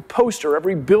office, every poster,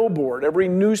 every billboard, every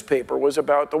newspaper was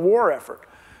about the war effort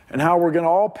and how we're going to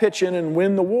all pitch in and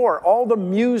win the war. All the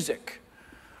music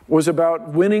was about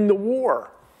winning the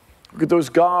war. Look at those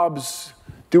gobs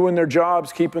doing their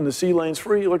jobs, keeping the sea lanes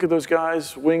free. Look at those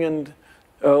guys winging,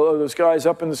 those guys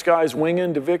up in the skies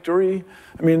winging to victory.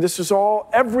 I mean, this is all,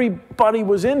 everybody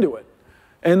was into it.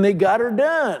 And they got her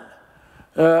done.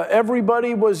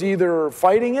 Everybody was either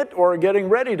fighting it or getting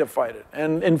ready to fight it.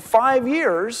 And in 5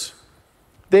 years,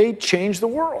 they changed the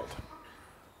world.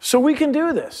 So we can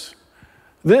do this.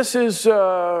 This is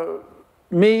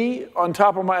me on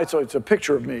top of my, so it's a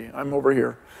picture of me, I'm over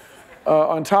here,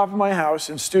 on top of my house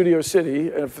in Studio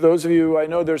City. And for those of you, I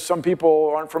know there's some people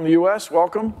who aren't from the US,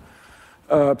 welcome.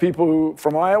 People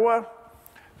from Iowa.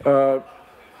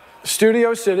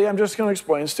 Studio City, I'm just going to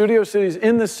explain. Studio City is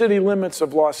in the city limits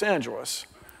of Los Angeles,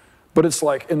 but it's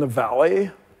like in the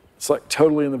valley. It's like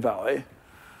totally in the valley.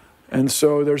 And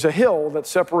so there's a hill that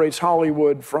separates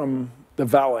Hollywood from the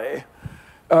valley.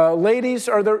 Ladies,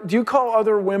 do you call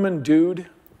other women dude?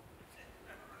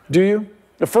 Do you?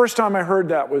 The first time I heard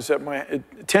that was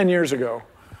at 10 years ago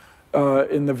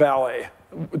in the valley.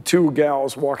 2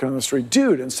 gals walking on the street,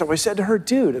 dude. And so I said to her,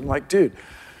 dude, and like, dude.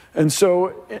 And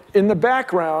so in the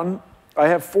background, I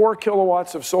have 4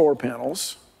 kilowatts of solar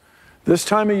panels. This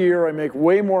time of year, I make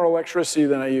way more electricity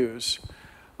than I use.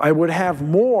 I would have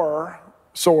more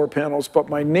solar panels, but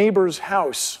my neighbor's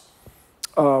house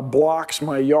blocks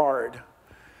my yard.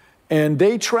 And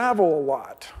they travel a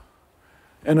lot.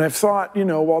 And I've thought, you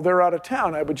know, while they're out of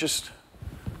town, I would just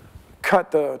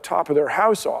cut the top of their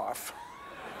house off.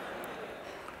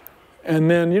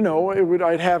 And then, you know,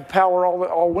 I'd have power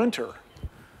all winter.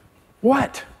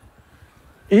 What?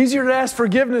 Easier to ask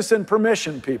forgiveness than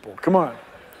permission, people. Come on.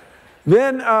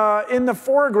 Then in the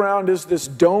foreground is this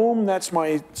dome. That's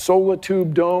my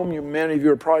Solitube dome. Many of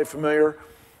you are probably familiar.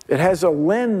 It has a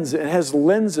lens. It has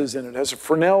lenses in it. It has a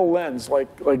Fresnel lens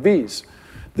like these.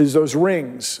 There's those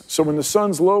rings. So when the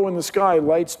sun's low in the sky,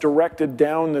 light's directed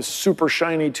down this super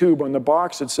shiny tube. On the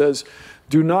box it says,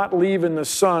 do not leave in the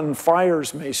sun,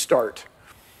 fires may start.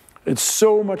 It's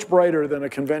so much brighter than a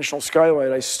conventional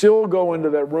skylight. I still go into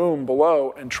that room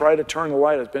below and try to turn the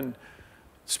light.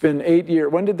 It's been 8 years.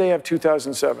 When did they have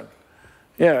 2007?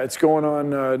 Yeah, it's going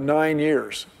on 9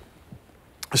 years.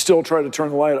 I still try to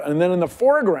turn the light on. And then in the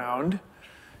foreground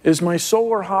is my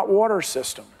solar hot water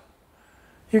system.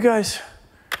 You guys,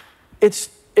 it's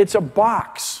a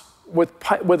box with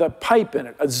a pipe in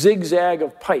it, a zigzag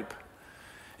of pipe.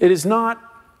 It is not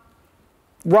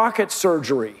rocket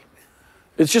surgery.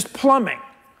 It's just plumbing.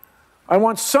 I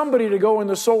want somebody to go in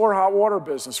the solar hot water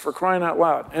business, for crying out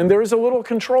loud. And there is a little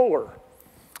controller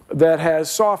that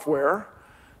has software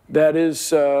that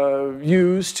is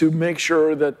used to make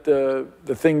sure that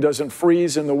the thing doesn't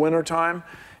freeze in the wintertime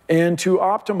and to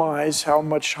optimize how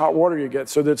much hot water you get,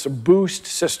 so that it's a boost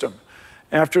system.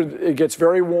 After it gets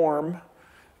very warm,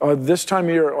 this time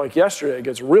of year, like yesterday, it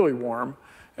gets really warm.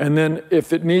 And then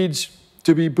if it needs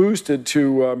to be boosted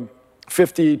to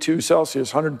 52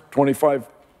 Celsius, 125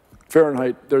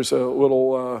 Fahrenheit, there's a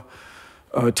little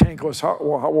tankless hot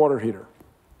water heater.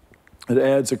 It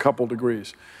adds a couple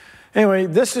degrees. Anyway,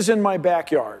 this is in my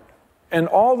backyard. And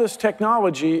all this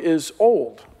technology is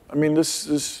old. I mean,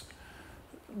 these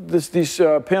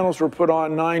panels were put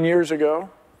on 9 years ago.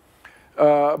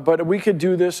 But we could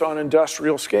do this on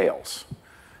industrial scales.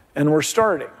 And we're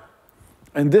starting.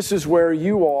 And this is where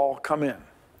you all come in.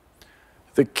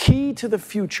 The key to the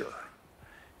future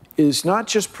is not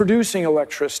just producing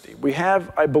electricity. We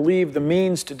have, I believe, the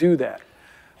means to do that.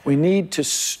 We need to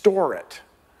store it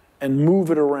and move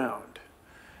it around.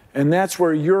 And that's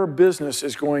where your business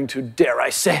is going to, dare I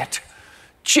say it,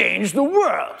 change the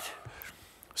world.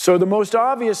 So the most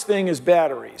obvious thing is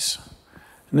batteries.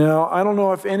 Now, I don't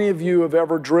know if any of you have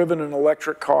ever driven an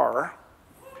electric car.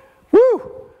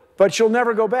 Woo! But you'll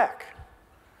never go back.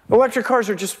 Electric cars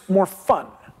are just more fun.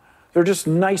 They're just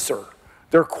nicer.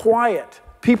 They're quiet.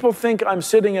 People think I'm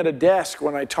sitting at a desk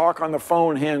when I talk on the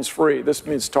phone hands-free. This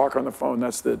means talk on the phone.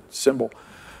 That's the symbol.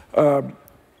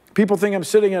 People think I'm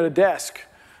sitting at a desk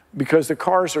because the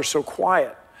cars are so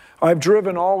quiet. I've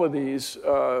driven all of these,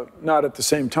 not at the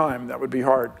same time. That would be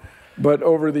hard. But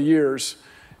over the years.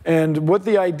 And what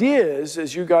the idea is,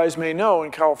 as you guys may know,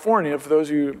 in California, for those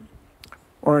of you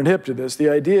who aren't hip to this, the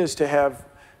idea is to have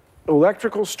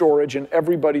electrical storage in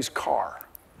everybody's car.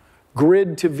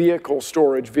 Grid-to-vehicle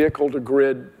storage,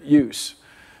 vehicle-to-grid use.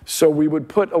 So we would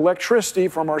put electricity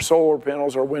from our solar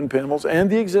panels, our wind panels, and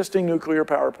the existing nuclear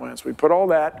power plants. We put all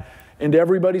that into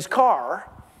everybody's car.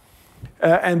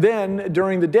 And then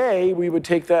during the day, we would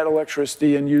take that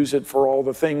electricity and use it for all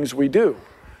the things we do.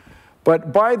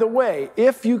 But by the way,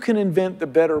 if you can invent the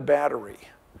better battery,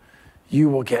 you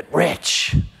will get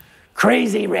rich,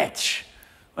 crazy rich,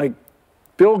 like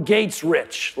Bill Gates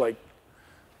rich, like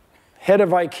head of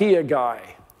IKEA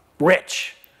guy,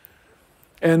 rich.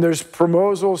 And there's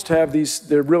proposals to have these,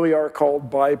 they really are called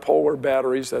bipolar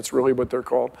batteries, that's really what they're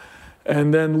called.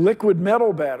 And then liquid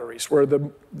metal batteries, where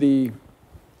the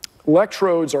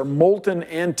electrodes are molten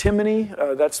antimony,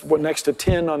 that's what next to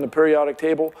tin on the periodic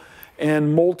table,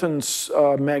 and molten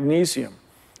magnesium.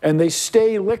 And they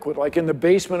stay liquid, like in the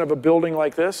basement of a building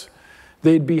like this,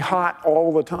 they'd be hot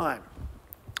all the time.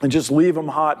 And just leave them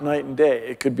hot night and day.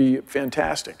 It could be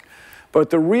fantastic. But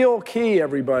the real key,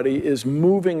 everybody, is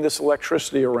moving this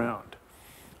electricity around.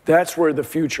 That's where the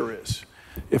future is.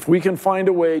 If we can find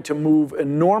a way to move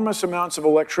enormous amounts of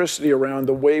electricity around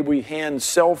the way we hand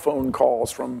cell phone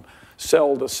calls from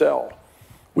cell to cell,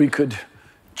 we could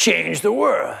change the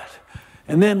world.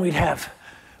 And then we'd have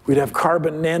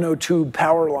carbon nanotube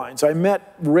power lines. I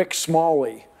met Rick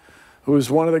Smalley, who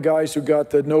was one of the guys who got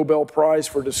the Nobel Prize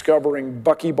for discovering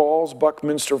buckyballs,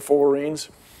 Buckminster fullerenes.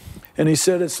 And he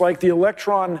said it's like the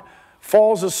electron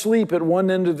falls asleep at one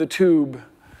end of the tube,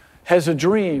 has a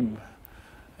dream,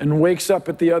 and wakes up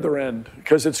at the other end,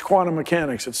 because it's quantum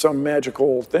mechanics. It's some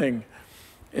magical thing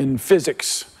in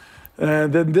physics.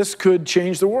 Then this could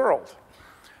change the world.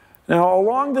 Now,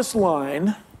 along this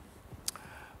line,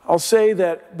 I'll say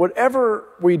that whatever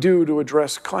we do to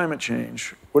address climate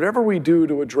change, whatever we do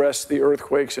to address the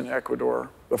earthquakes in Ecuador,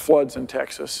 the floods in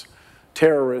Texas,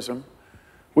 terrorism,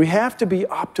 we have to be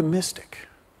optimistic.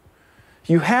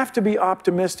 You have to be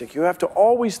optimistic. You have to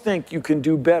always think you can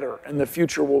do better and the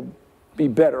future will be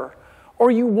better,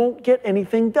 or you won't get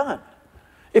anything done.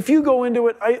 If you go into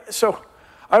it,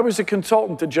 I was a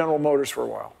consultant to General Motors for a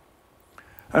while.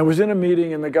 I was in a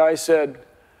meeting and the guy said,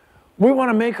 we want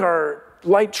to make our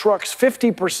light trucks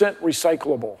 50%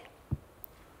 recyclable.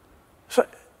 So,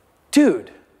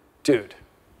 dude.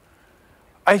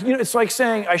 It's like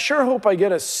saying, I sure hope I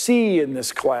get a C in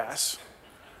this class.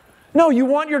 No, you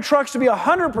want your trucks to be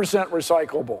 100%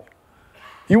 recyclable.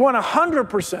 You want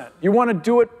 100%. You want to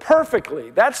do it perfectly.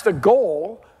 That's the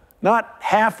goal, not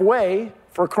halfway,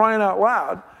 for crying out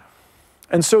loud.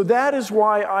 And so that is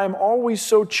why I'm always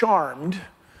so charmed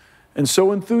and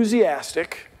so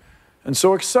enthusiastic and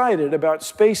so excited about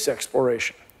space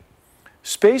exploration.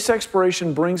 Space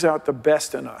exploration brings out the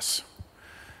best in us.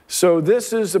 So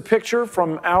this is a picture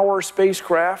from our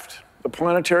spacecraft, the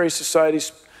Planetary Society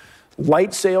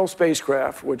light sail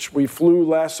spacecraft, which we flew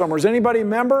last summer. Is anybody a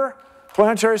member?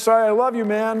 Planetary Society, I love you,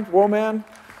 man. Whoa, man.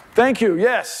 Thank you,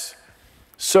 yes.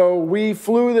 So we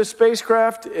flew this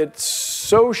spacecraft. It's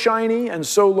so shiny and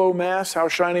so low mass. How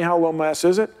shiny, how low mass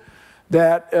is it?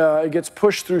 That it gets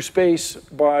pushed through space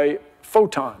by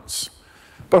photons.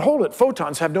 But hold it,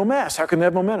 photons have no mass. How can they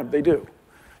have momentum? They do.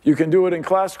 You can do it in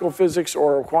classical physics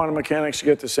or quantum mechanics, you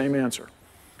get the same answer.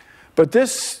 But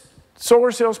this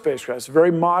solar sail spacecraft is a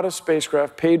very modest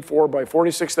spacecraft paid for by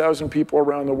 46,000 people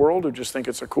around the world who just think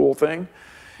it's a cool thing.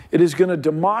 It is going to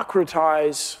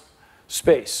democratize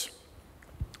space.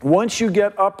 Once you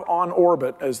get up on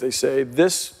orbit, as they say,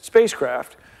 this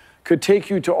spacecraft could take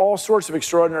you to all sorts of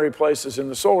extraordinary places in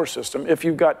the solar system if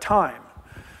you've got time.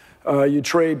 You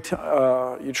trade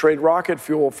rocket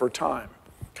fuel for time,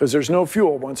 because there's no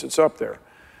fuel once it's up there.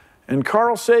 And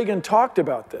Carl Sagan talked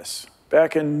about this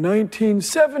back in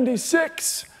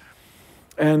 1976.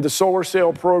 And the solar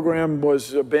sail program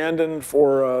was abandoned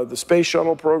for the space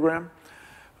shuttle program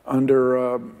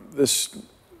under this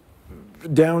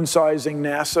downsizing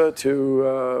NASA to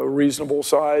a reasonable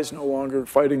size, no longer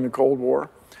fighting the Cold War.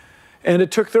 And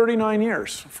it took 39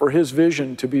 years for his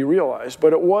vision to be realized,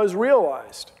 but it was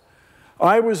realized.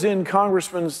 I was in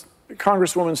Senator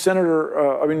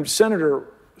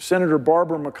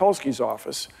Barbara Mikulski's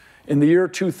office in the year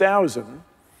 2000.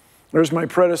 There's my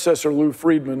predecessor, Louis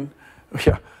Friedman.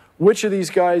 Yeah. Which of these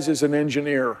guys is an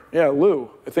engineer? Yeah, Lou.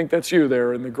 I think that's you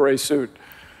there in the gray suit.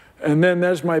 And then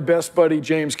there's my best buddy,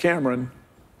 James Cameron.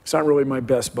 He's not really my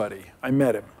best buddy. I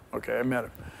met him. Okay, I met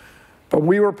him. But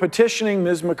we were petitioning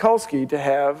Ms. Mikulski to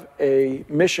have a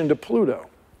mission to Pluto.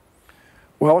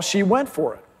 Well, she went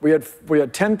for it. We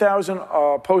had 10,000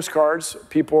 postcards,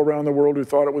 people around the world who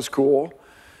thought it was cool.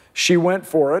 She went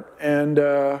for it, and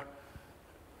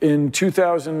in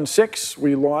 2006,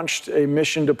 we launched a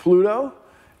mission to Pluto.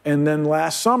 And then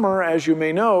last summer, as you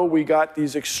may know, we got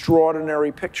these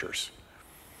extraordinary pictures.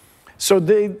 So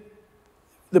the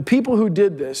people who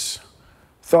did this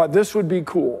thought this would be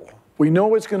cool. We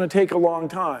know it's going to take a long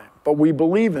time, but we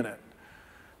believe in it.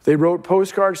 They wrote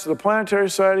postcards to the Planetary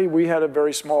Society. We had a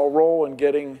very small role in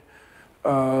getting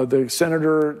the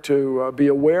senator to be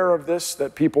aware of this,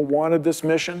 that people wanted this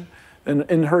mission. And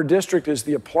in her district is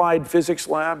the Applied Physics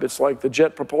Lab. It's like the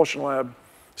Jet Propulsion Lab.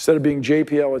 Instead of being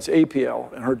JPL, it's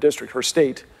APL in her district, her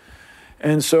state.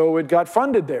 And so it got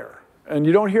funded there. And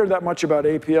you don't hear that much about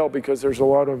APL because there's a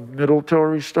lot of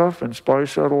military stuff and spy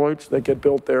satellites that get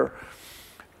built there.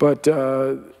 But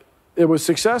it was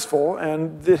successful,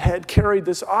 and it had carried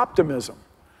this optimism.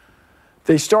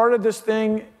 They started this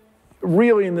thing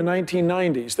really in the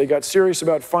 1990s. They got serious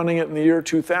about funding it in the year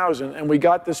 2000, and we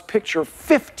got this picture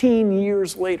 15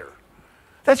 years later.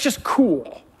 That's just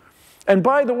cool. And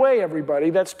by the way, everybody,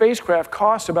 that spacecraft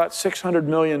cost about $600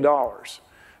 million,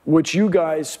 which you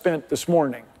guys spent this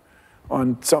morning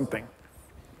on something.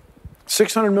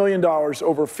 $600 million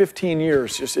over 15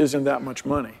 years just isn't that much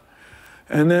money.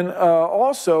 And then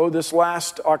also this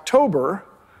last October,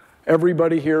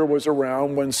 everybody here was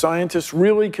around when scientists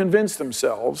really convinced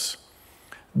themselves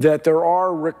that there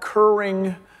are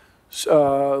recurring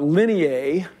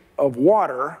lineae of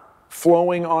water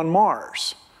flowing on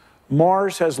Mars.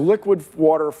 Mars has liquid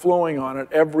water flowing on it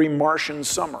every Martian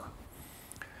summer.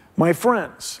 My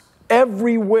friends,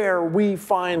 everywhere we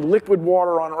find liquid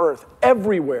water on Earth,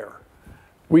 everywhere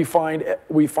we find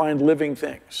living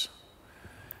things.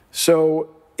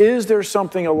 So is there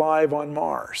something alive on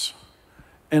Mars?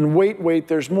 And wait,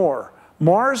 there's more.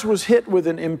 Mars was hit with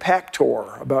an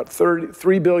impactor about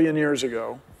 3 billion years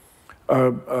ago,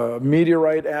 a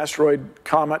meteorite, asteroid,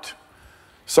 comet,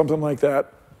 something like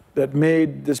that, that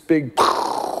made this big,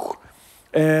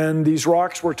 and these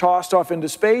rocks were tossed off into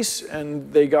space,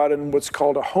 and they got in what's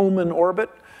called a Hohmann orbit.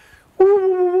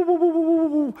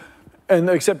 And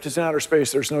except it's in outer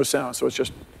space, there's no sound, so it's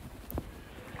just.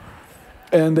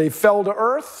 And they fell to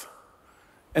Earth,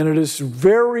 and it is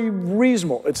very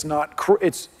reasonable. It's not,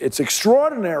 it's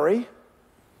extraordinary,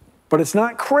 but it's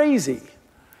not crazy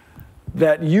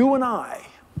that you and I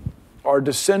are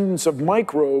descendants of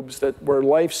microbes where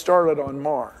life started on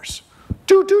Mars.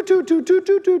 And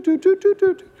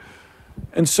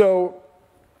so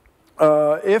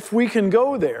if we can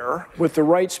go there with the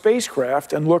right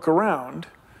spacecraft and look around,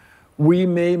 we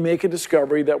may make a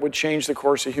discovery that would change the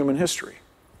course of human history.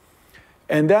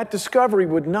 And that discovery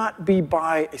would not be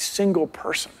by a single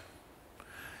person.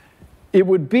 It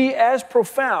would be as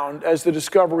profound as the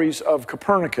discoveries of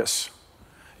Copernicus.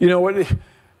 You know,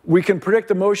 we can predict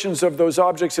the motions of those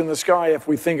objects in the sky if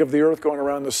we think of the Earth going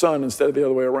around the sun instead of the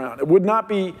other way around. It would not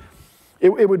be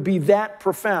It would be that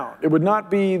profound. It would not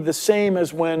be the same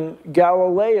as when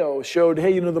Galileo showed,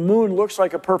 hey, you know, the moon looks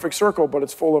like a perfect circle, but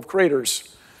it's full of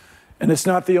craters. And it's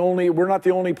not we're not the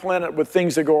only planet with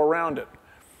things that go around it.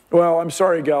 Well, I'm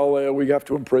sorry, Galileo, we have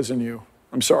to imprison you.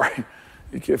 I'm sorry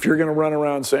if you're going to run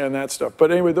around saying that stuff.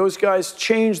 But anyway, those guys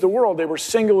changed the world. They were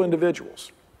single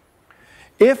individuals.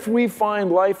 If we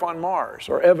find life on Mars,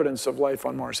 or evidence of life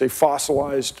on Mars, say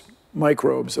fossilized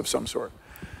microbes of some sort,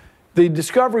 the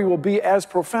discovery will be as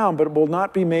profound, but it will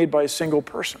not be made by a single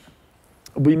person.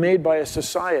 It will be made by a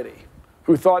society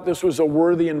who thought this was a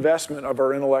worthy investment of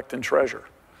our intellect and treasure.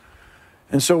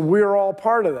 And so we're all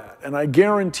part of that. And I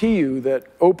guarantee you that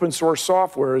open source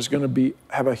software is going to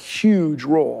have a huge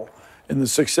role in the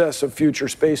success of future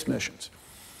space missions.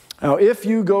 Now, if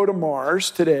you go to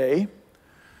Mars today,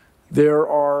 there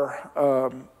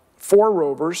are 4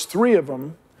 rovers. 3 of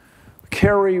them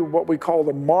carry what we call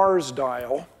the Mars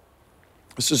dial.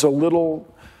 This is a little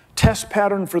test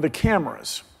pattern for the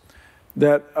cameras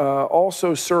that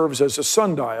also serves as a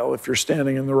sundial if you're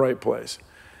standing in the right place.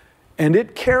 And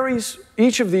it carries,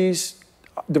 each of these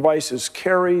devices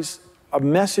carries a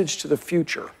message to the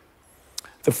future.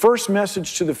 The first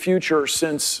message to the future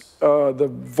since the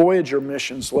Voyager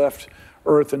missions left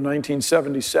Earth in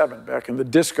 1977, back in the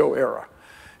disco era.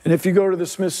 And if you go to the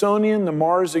Smithsonian, the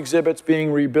Mars exhibit's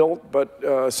being rebuilt,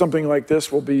 but something like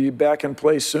this will be back in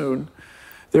place soon.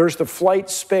 There's the flight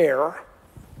spare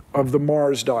of the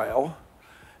Mars dial.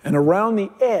 And around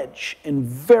the edge, in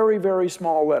very, very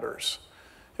small letters,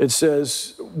 it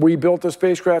says, we built the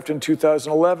spacecraft in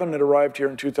 2011. It arrived here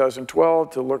in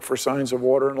 2012 to look for signs of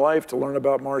water and life, to learn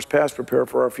about Mars' past, prepare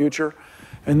for our future.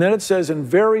 And then it says in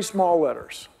very small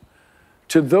letters,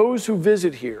 to those who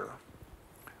visit here,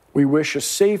 we wish a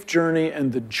safe journey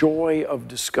and the joy of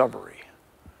discovery.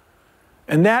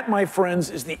 And that, my friends,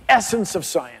 is the essence of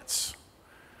science.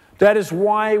 That is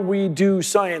why we do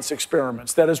science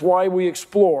experiments. That is why we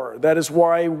explore. That is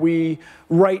why we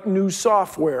write new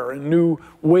software and new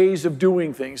ways of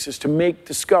doing things, is to make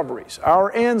discoveries.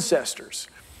 Our ancestors,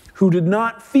 who did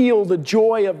not feel the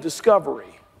joy of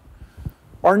discovery,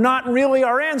 are not really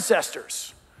our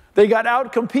ancestors. They got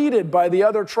outcompeted by the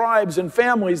other tribes and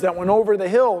families that went over the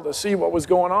hill to see what was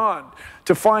going on,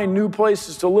 to find new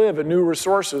places to live and new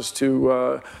resources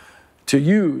to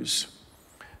use.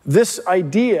 This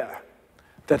idea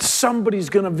that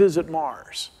somebody's going to visit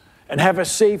Mars and have a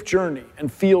safe journey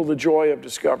and feel the joy of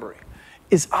discovery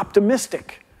is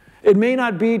optimistic. It may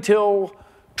not be till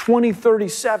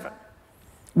 2037.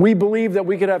 We believe that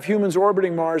we could have humans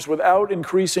orbiting Mars without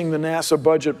increasing the NASA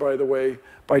budget, by the way,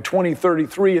 by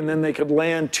 2033, and then they could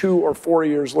land 2 or 4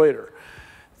 years later.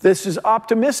 This is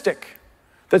optimistic,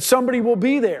 that somebody will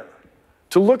be there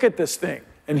to look at this thing.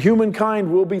 And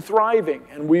humankind will be thriving,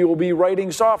 and we will be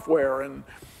writing software, and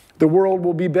the world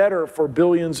will be better for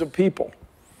billions of people.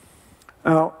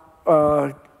 Now,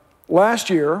 last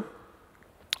year,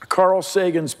 Carl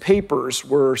Sagan's papers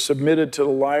were submitted to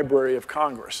the Library of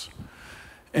Congress.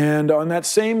 And on that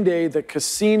same day, the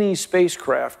Cassini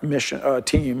spacecraft mission,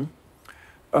 team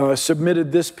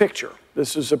submitted this picture.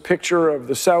 This is a picture of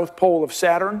the South Pole of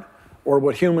Saturn, or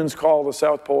what humans call the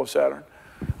South Pole of Saturn.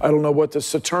 I don't know what the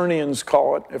Saturnians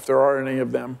call it, if there are any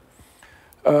of them.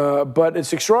 But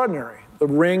it's extraordinary. The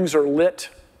rings are lit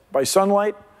by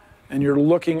sunlight, and you're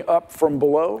looking up from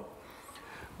below.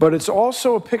 But it's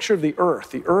also a picture of the Earth.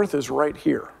 The Earth is right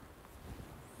here.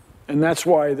 And that's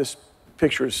why this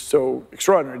picture is so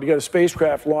extraordinary. To get a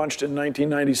spacecraft launched in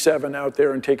 1997 out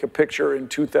there and take a picture in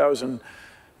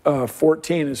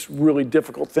 2014 is a really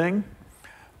difficult thing.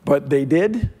 But they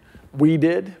did. We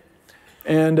did.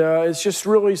 And it's just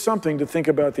really something to think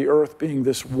about the Earth being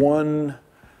this one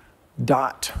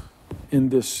dot in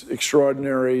this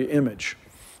extraordinary image.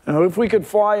 Now, if we could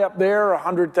fly up there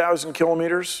 100,000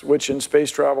 kilometers, which in space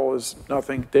travel is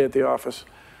nothing, day at the office,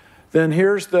 then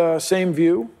here's the same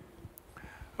view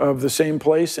of the same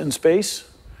place in space.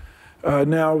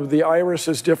 Now, the iris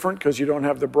is different because you don't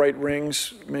have the bright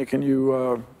rings making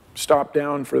you stop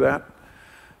down for that.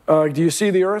 Do you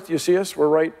see the Earth? You see us? We're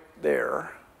right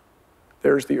there.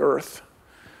 There's the Earth.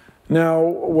 Now,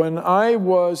 when I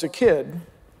was a kid,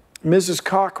 Mrs.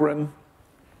 Cochran,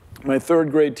 my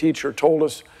 3rd grade teacher, told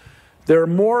us there are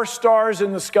more stars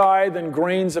in the sky than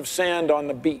grains of sand on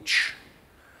the beach.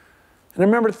 And I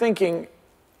remember thinking,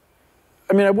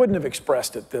 I mean, I wouldn't have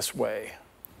expressed it this way,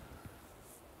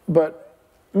 but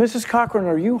Mrs. Cochran,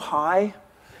 are you high?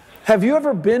 Have you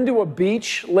ever been to a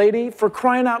beach, lady? For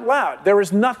crying out loud, there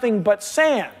is nothing but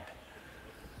sand.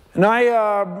 And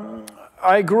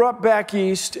I grew up back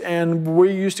east, and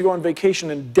we used to go on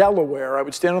vacation in Delaware. I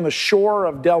would stand on the shore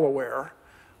of Delaware,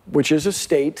 which is a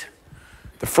state,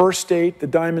 the first state, the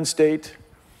Diamond State,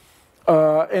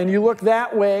 and you look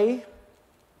that way,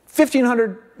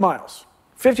 1,500 miles,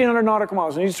 1,500 nautical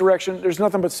miles in each direction, there's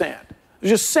nothing but sand.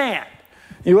 There's just sand.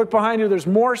 You look behind you, there's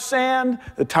more sand,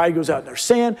 the tide goes out and there's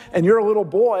sand, and you're a little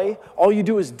boy, all you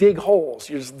do is dig holes.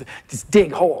 You just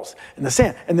dig holes in the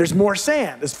sand, and there's more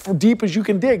sand. As deep as you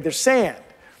can dig, there's sand.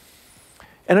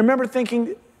 And I remember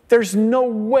thinking, there's no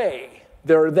way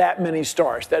there are that many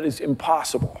stars. That is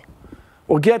impossible.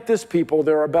 Well, get this, people,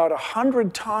 there are about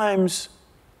 100 times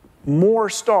more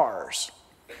stars,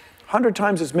 100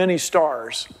 times as many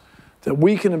stars that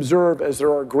we can observe as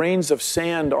there are grains of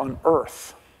sand on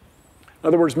Earth. In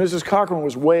other words, Mrs. Cochran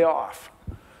was way off.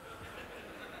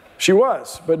 She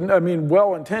was, but I mean,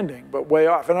 well-intending, but way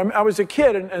off. And I was a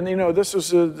kid, and you know, this was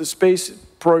the space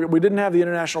program. We didn't have the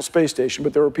International Space Station,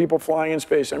 but there were people flying in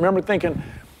space. I remember thinking,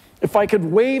 if I could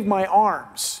wave my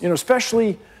arms, you know,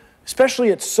 especially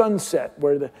at sunset,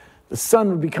 where the sun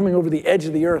would be coming over the edge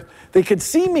of the Earth, they could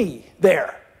see me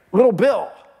there, little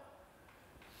Bill.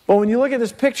 Well, when you look at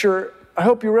this picture, I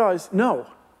hope you realize, no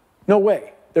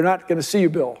way. They're not going to see you,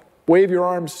 Bill. Wave your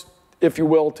arms, if you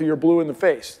will, till you're blue in the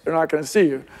face. They're not going to see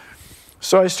you.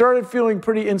 So I started feeling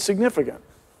pretty insignificant.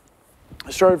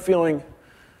 I started feeling,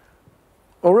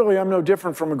 well, really, I'm no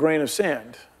different from a grain of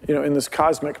sand, you know, in this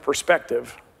cosmic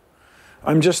perspective.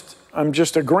 I'm just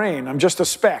a grain. I'm just a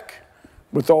speck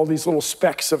with all these little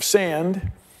specks of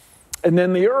sand. And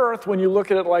then the Earth, when you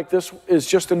look at it like this, is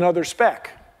just another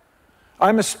speck.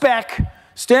 I'm a speck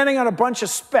standing on a bunch of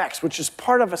specks, which is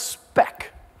part of a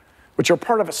speck, which are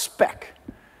part of a speck,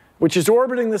 which is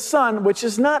orbiting the sun, which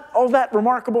is not all that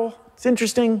remarkable. It's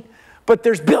interesting, but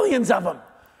there's billions of them.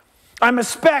 I'm a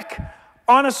speck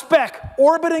on a speck,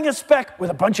 orbiting a speck with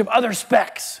a bunch of other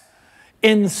specks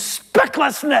in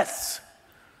specklessness.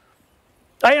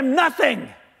 I am nothing.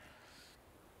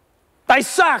 I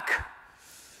suck.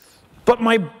 But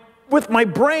with my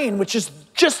brain, which is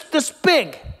just this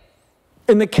big,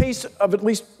 in the case of at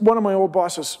least one of my old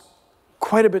bosses,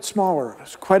 quite a bit smaller.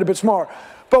 It's quite a bit smaller.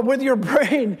 But with your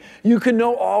brain, you can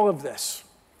know all of this.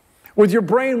 With your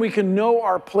brain, we can know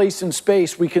our place in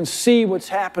space. We can see what's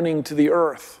happening to the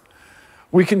Earth.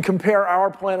 We can compare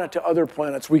our planet to other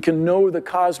planets. We can know the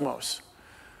cosmos.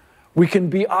 We can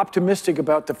be optimistic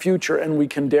about the future, and we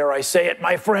can, dare I say it,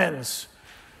 my friends,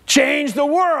 change the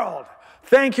world.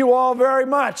 Thank you all very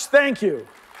much. Thank you.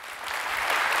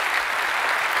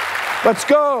 Let's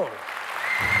go.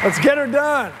 Let's get her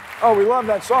done. Oh, we love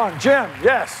that song. Jim,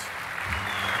 yes.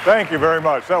 Thank you very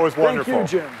much. That was wonderful.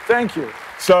 Thank you, Jim. Thank you.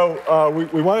 So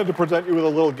we wanted to present you with a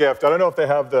little gift. I don't know if they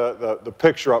have the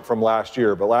picture up from last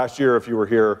year, but last year, if you were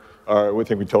here, I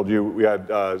think we told you, we had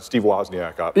Steve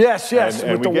Wozniak up. Yes,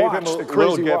 and with we the gave watch, him the a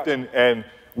crazy little watch. gift, and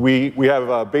we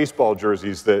have baseball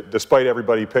jerseys that, despite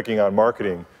everybody picking on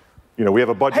marketing, you know, we have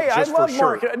a budget just for shirts.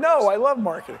 Marketing. No, I love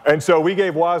marketing. And so we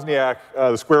gave Wozniak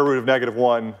the square root of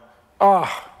 -1.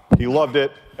 He loved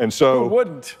it. And so who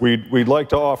wouldn't? We'd like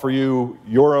to offer you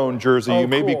your own jersey. You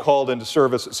may be called into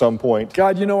service at some point.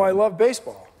 God, you know I love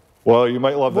baseball. Well, you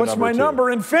might love the number, What's my too.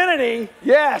 number? Infinity.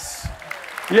 Yes.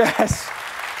 Yes.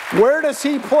 Where does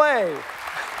he play?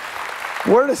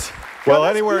 Where does... Well, God,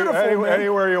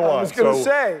 anywhere you want. I was going to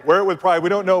say. Wear it with pride. We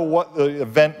don't know what the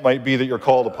event might be that you're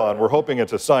called upon. We're hoping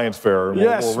it's a science fair, and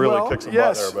we'll really kick some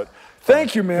butt there. But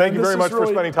thank you, man. Thank you very much for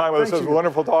spending time with us. It was a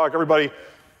wonderful talk. Everybody,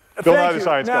 Bill Nye the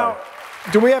Science Guy.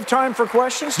 Do we have time for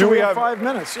questions? Do we have 5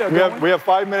 minutes? Yeah, we have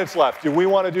 5 minutes left. Do we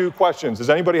want to do questions?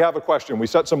 Does anybody have a question? We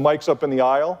set some mics up in the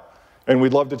aisle, and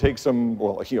we'd love to take some,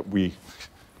 well,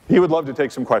 he would love to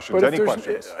take some questions. Any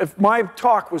questions? If my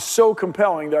talk was so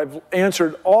compelling that I've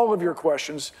answered all of your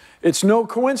questions, it's no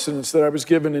coincidence that I was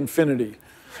given infinity.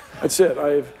 That's it.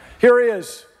 Here he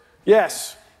is.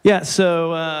 Yes. Yeah,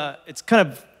 so it's kind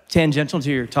of tangential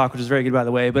to your talk, which is very good, by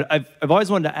the way, but I've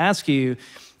always wanted to ask you,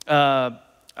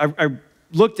 I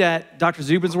looked at Dr.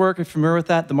 Zubin's work. Are you familiar with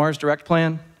that, the Mars Direct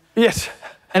plan? Yes.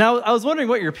 And I was wondering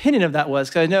what your opinion of that was,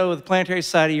 because I know with the Planetary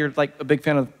Society, you're like a big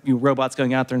fan of robots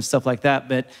going out there and stuff like that,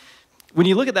 but when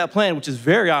you look at that plan, which is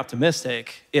very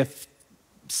optimistic, if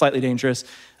slightly dangerous,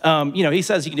 you know, he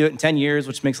says you can do it in 10 years,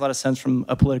 which makes a lot of sense from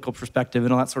a political perspective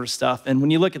and all that sort of stuff. And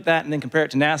when you look at that and then compare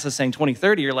it to NASA saying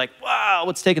 2030, you're like, wow,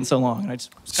 what's taking so long? And I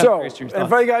just kind of curious to your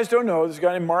thoughts. If you guys don't know, there's a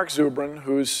guy named Mark Zubrin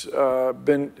who's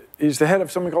he's the head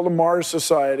of something called the Mars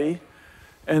Society,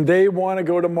 and they want to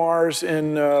go to Mars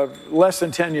in less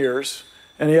than 10 years,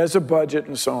 and he has a budget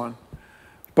and so on.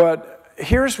 But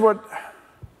here's the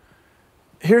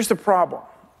problem.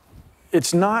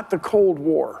 It's not the Cold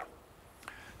War.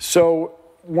 So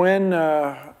when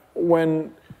the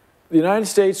United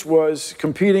States was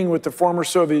competing with the former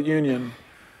Soviet Union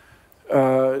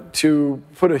to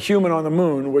put a human on the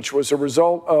moon, which was a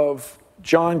result of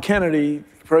John Kennedy,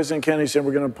 President Kennedy said,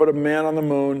 we're going to put a man on the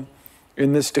moon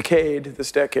in this decade.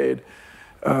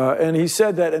 And he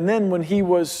said that, and then when he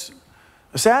was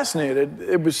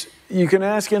assassinated, you can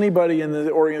ask anybody in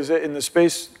the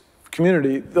space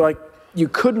community, like, you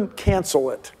couldn't cancel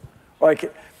it.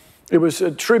 Like, it was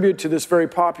a tribute to this very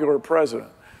popular president.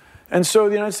 And so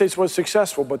the United States was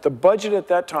successful, but the budget at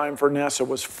that time for NASA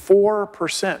was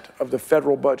 4% of the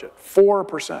federal budget,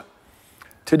 4%.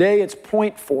 Today it's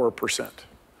 0.4%.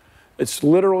 It's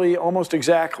literally almost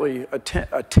exactly a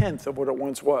tenth of what it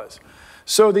once was.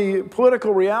 So the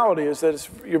political reality is that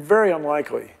you're very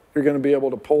unlikely you're going to be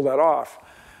able to pull that off.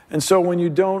 And so when you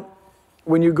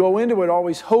go into it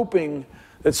always hoping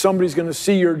that somebody's going to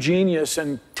see your genius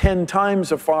and 10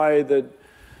 timesify the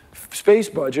space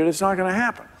budget, it's not going to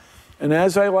happen. And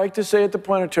as I like to say at the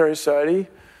Planetary Society,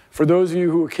 for those of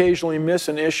you who occasionally miss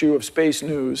an issue of Space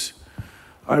News,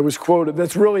 I was quoted,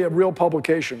 that's really a real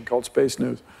publication called Space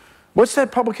News. What's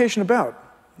that publication about?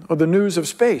 Oh, the news of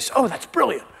space. Oh, that's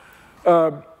brilliant.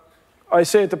 I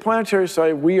say at the Planetary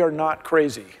Society, we are not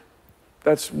crazy.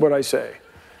 That's what I say.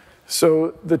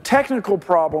 So the technical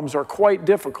problems are quite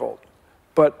difficult,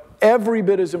 but every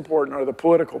bit as important are the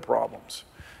political problems.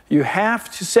 You have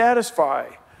to satisfy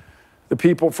the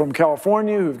people from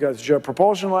California who've got the Jet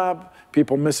Propulsion Lab,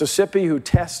 people in Mississippi who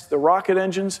test the rocket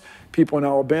engines, people in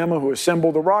Alabama who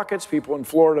assemble the rockets, people in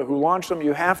Florida who launch them.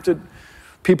 You have to,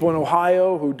 people in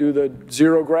Ohio who do the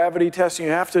zero gravity testing,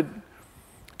 you have to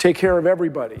take care of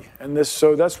everybody. And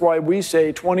so that's why we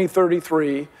say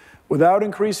 2033, without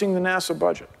increasing the NASA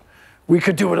budget. We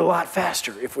could do it a lot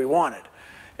faster if we wanted.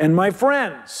 And my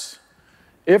friends,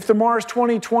 if the Mars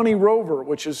 2020 rover,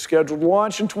 which is scheduled to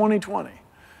launch in 2020,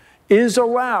 is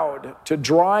allowed to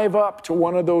drive up to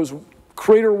one of those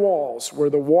crater walls where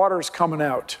the water's coming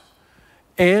out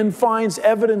and finds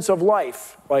evidence of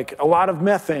life, like a lot of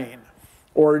methane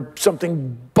or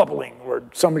something bubbling or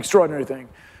some extraordinary thing,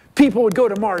 people would go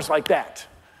to Mars like that.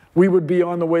 We would be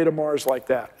on the way to Mars like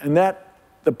that. And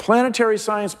the planetary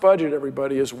science budget,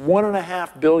 everybody, is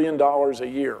 $1.5 billion a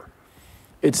year.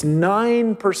 It's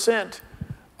 9%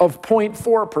 of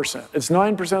 0.4%. It's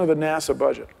 9% of the NASA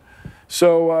budget.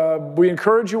 So we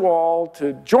encourage you all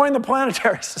to join the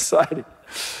Planetary Society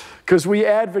because we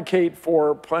advocate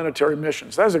for planetary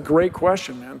missions. That was a great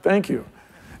question, man. Thank you.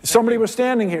 Somebody was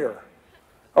standing here.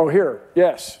 Oh, here.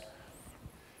 Yes.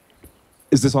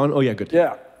 Is this on? Oh, yeah, good.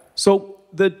 Yeah. So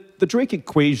the Drake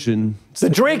equation. The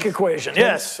Drake equation,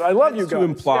 yes. I love you guys. To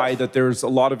imply that there's a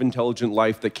lot of intelligent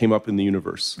life that came up in the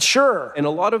universe. Sure. And a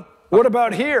lot of... What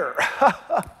about here?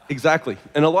 Exactly.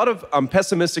 And a lot of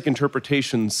pessimistic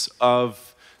interpretations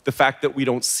of the fact that we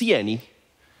don't see any,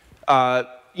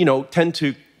 tend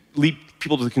to lead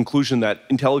people to the conclusion that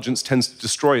intelligence tends to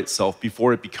destroy itself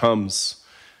before it becomes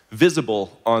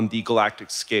visible on the galactic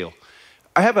scale.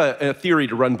 I have a theory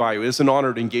to run by you. It's an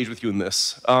honor to engage with you in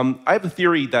this. I have a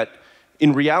theory that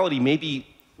in reality, maybe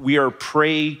we are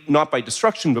prey not by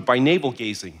destruction, but by navel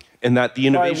gazing. And that the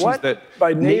innovations by what? that...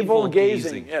 By navel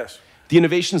gazing, yes. The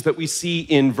innovations that we see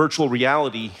in virtual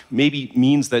reality maybe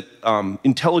means that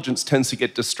intelligence tends to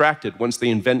get distracted once they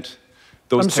invent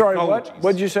those technologies. I'm sorry, what?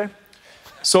 What did you say?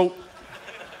 So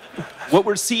what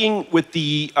we're seeing with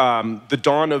the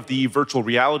dawn of the virtual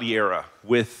reality era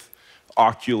with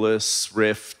Oculus,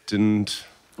 Rift, and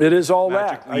it is all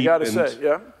Magic that, Leap I gotta say,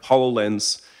 yeah.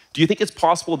 HoloLens. Do you think it's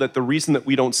possible that the reason that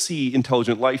we don't see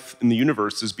intelligent life in the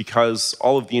universe is because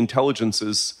all of the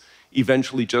intelligences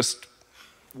eventually just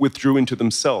withdrew into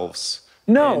themselves?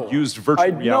 No. And used virtual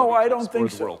reality no, I to don't explore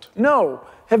think the so. world? No.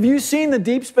 Have you seen the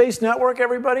Deep Space Network,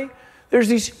 everybody? There's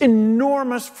these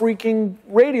enormous freaking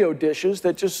radio dishes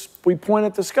that we point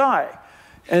at the sky.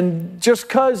 And just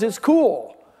because it's cool.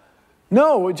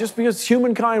 No, just because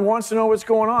humankind wants to know what's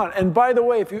going on. And by the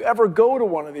way, if you ever go to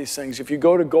one of these things, if you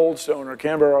go to Goldstone or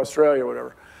Canberra, Australia, or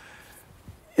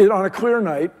whatever, on a clear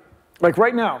night, like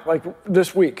right now, like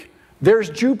this week, there's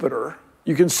Jupiter.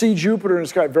 You can see Jupiter in the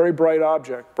sky, very bright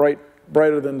object,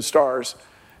 brighter than the stars.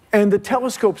 And the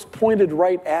telescope's pointed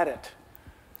right at it.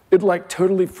 It like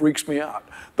totally freaks me out.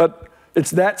 But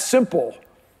it's that simple.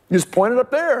 You just point it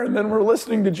up there, and then we're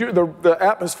listening to the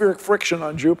atmospheric friction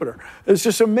on Jupiter. It's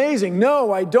just amazing.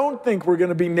 No, I don't think we're going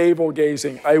to be navel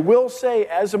gazing. I will say,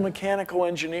 as a mechanical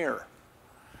engineer,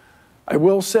 I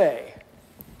will say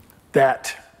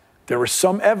that there is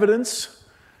some evidence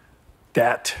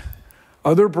that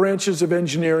other branches of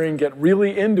engineering get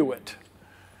really into it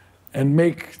and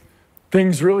make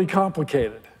things really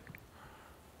complicated.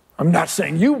 I'm not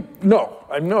saying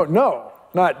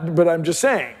but I'm just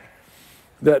saying.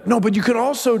 that, no, but you could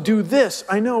also do this.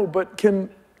 I know, but can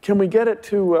we get it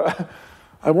to,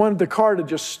 I wanted the car to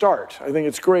just start. I think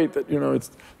it's great that,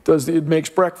 it makes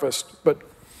breakfast. But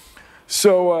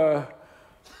so,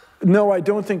 no, I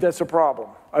don't think that's a problem.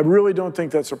 I really don't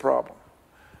think that's a problem.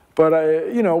 But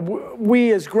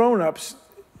we as grown-ups,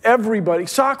 everybody,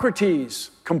 Socrates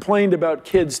complained about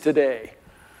kids today.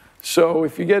 So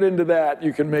if you get into that,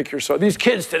 you can make yourself, these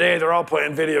kids today, they're all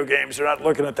playing video games. They're not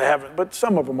looking at the heaven, but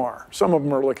some of them are. Some of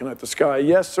them are looking at the sky.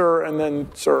 Yes, sir, and then,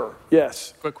 sir.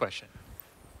 Yes. Quick question.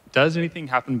 Does anything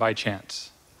happen by chance?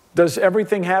 Does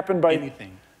everything happen by...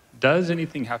 Anything. Does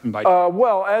anything happen by chance?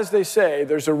 Well, as they say,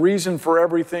 there's a reason for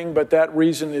everything, but that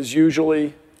reason is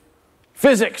usually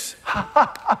physics.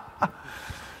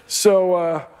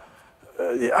 So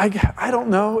I don't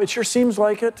know. It sure seems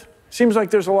like it. Seems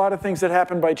like there's a lot of things that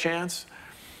happen by chance.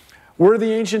 Were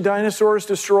the ancient dinosaurs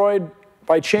destroyed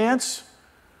by chance?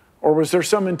 Or was there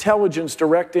some intelligence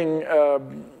directing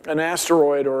an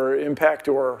asteroid or impact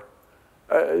or...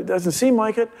 it doesn't seem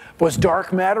like it. Was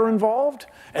dark matter involved?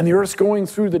 And the Earth's going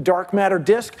through the dark matter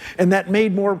disk, and that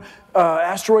made more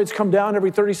asteroids come down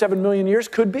every 37 million years?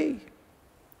 Could be.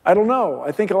 I don't know.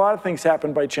 I think a lot of things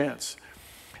happen by chance.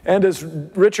 And as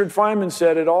Richard Feynman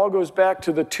said, it all goes back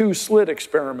to the two-slit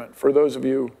experiment, for those of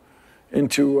you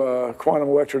into quantum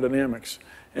electrodynamics.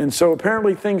 And so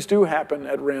apparently things do happen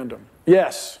at random.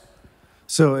 Yes?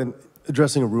 So in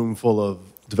addressing a room full of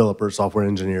developers, software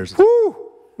engineers, Woo!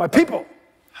 My people!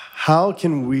 how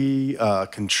can we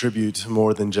contribute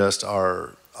more than just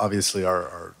obviously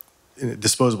our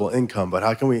disposable income, but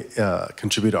how can we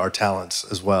contribute our talents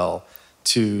as well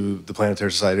to the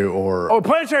Planetary Society or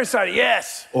Planetary Society,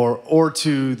 yes. Or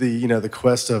to the the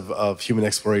quest of human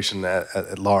exploration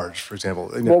at large, for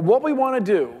example. Well, what we want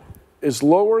to do is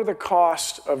lower the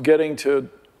cost of getting to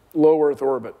low Earth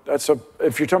orbit.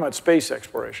 If you're talking about space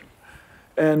exploration,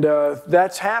 and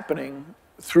that's happening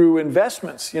through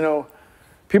investments.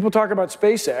 People talk about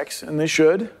SpaceX, and they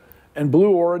should, and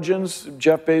Blue Origins.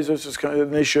 Jeff Bezos is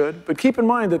and they should, but keep in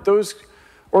mind that those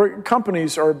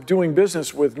companies are doing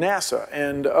business with NASA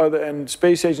and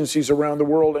space agencies around the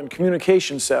world and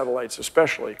communication satellites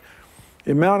especially.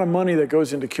 The amount of money that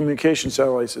goes into communication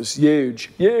satellites is huge,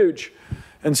 huge.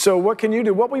 And so what can you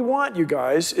do? What we want, you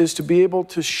guys, is to be able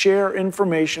to share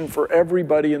information for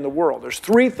everybody in the world. There's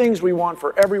three things we want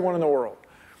for everyone in the world.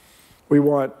 We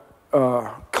want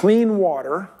clean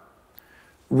water,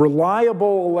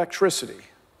 reliable electricity.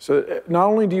 So not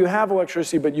only do you have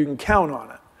electricity, but you can count on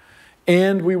it.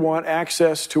 And we want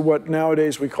access to what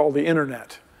nowadays we call the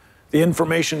internet, the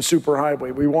information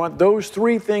superhighway. We want those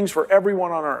three things for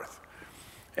everyone on Earth.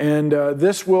 And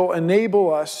this will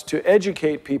enable us to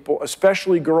educate people,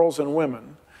 especially girls and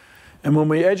women. And when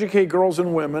we educate girls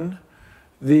and women,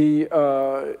 the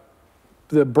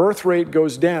birth rate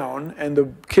goes down, and the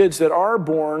kids that are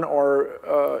born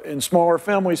are in smaller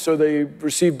families, so they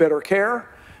receive better care,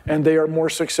 and they are more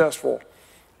successful.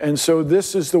 And so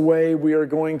this is the way we are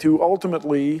going to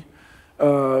ultimately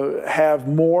have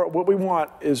more. What we want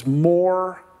is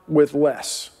more with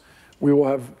less. We will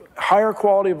have higher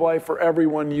quality of life for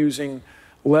everyone using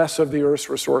less of the Earth's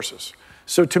resources.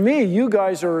 So to me, you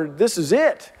guys this is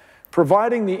it.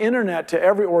 Providing the internet to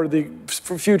or the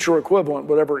future equivalent,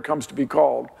 whatever it comes to be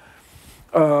called,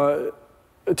 to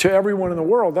everyone in the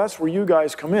world, that's where you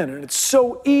guys come in. And it's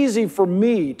so easy for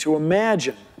me to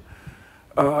imagine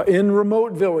in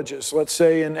remote villages, let's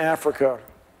say in Africa,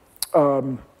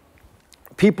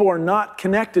 people are not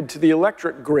connected to the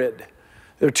electric grid.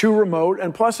 They're too remote,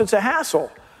 and plus it's a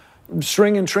hassle.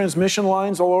 Stringing transmission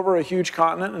lines all over a huge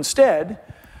continent. Instead,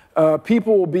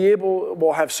 people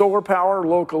will have solar power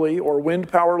locally or wind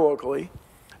power locally.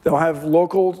 They'll have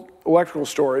local electrical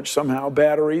storage somehow,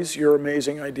 batteries, your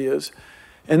amazing ideas.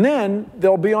 And then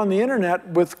they'll be on the internet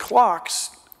with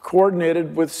clocks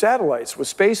coordinated with satellites, with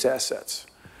space assets.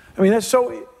 I mean, that's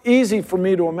so easy for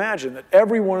me to imagine that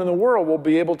everyone in the world will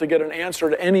be able to get an answer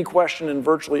to any question in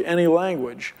virtually any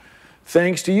language,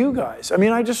 thanks to you guys. I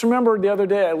mean, I just remember the other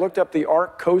day I looked up the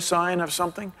arc cosine of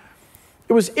something.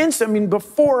 It was instant. I mean,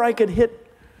 before I could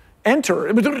hit enter,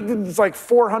 it's like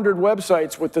 400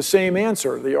 websites with the same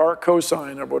answer, the arc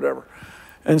cosine or whatever.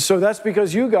 And so that's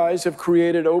because you guys have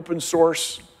created open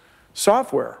source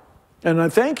software. And I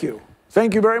thank you.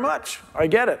 Thank you very much. I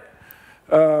get it.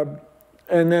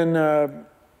 And then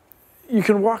you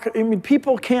can walk, I mean,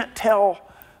 people can't tell,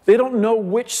 they don't know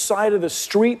which side of the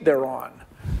street they're on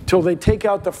till they take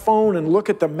out the phone and look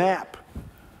at the map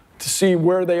to see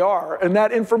where they are. And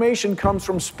that information comes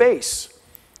from space.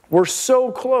 We're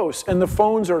so close, and the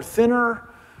phones are thinner,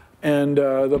 and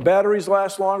the batteries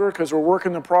last longer because we're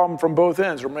working the problem from both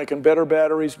ends. We're making better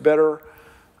batteries, better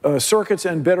circuits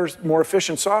and better, more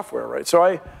efficient software, right?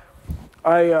 So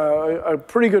a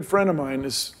pretty good friend of mine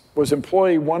was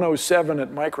employee 107 at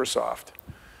Microsoft.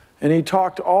 And he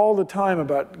talked all the time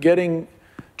about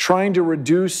trying to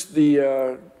reduce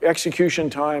the execution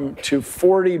time to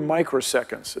 40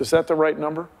 microseconds. Is that the right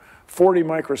number? 40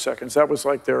 microseconds. That was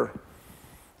like their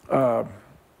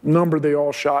number they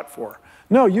all shot for.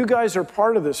 No, you guys are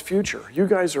part of this future. You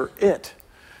guys are it.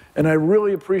 And I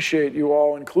really appreciate you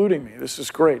all including me. This is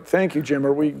great. Thank you, Jim.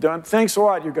 Are we done? Thanks a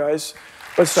lot, you guys.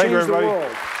 Let's change the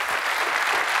world.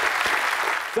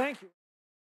 Thank you.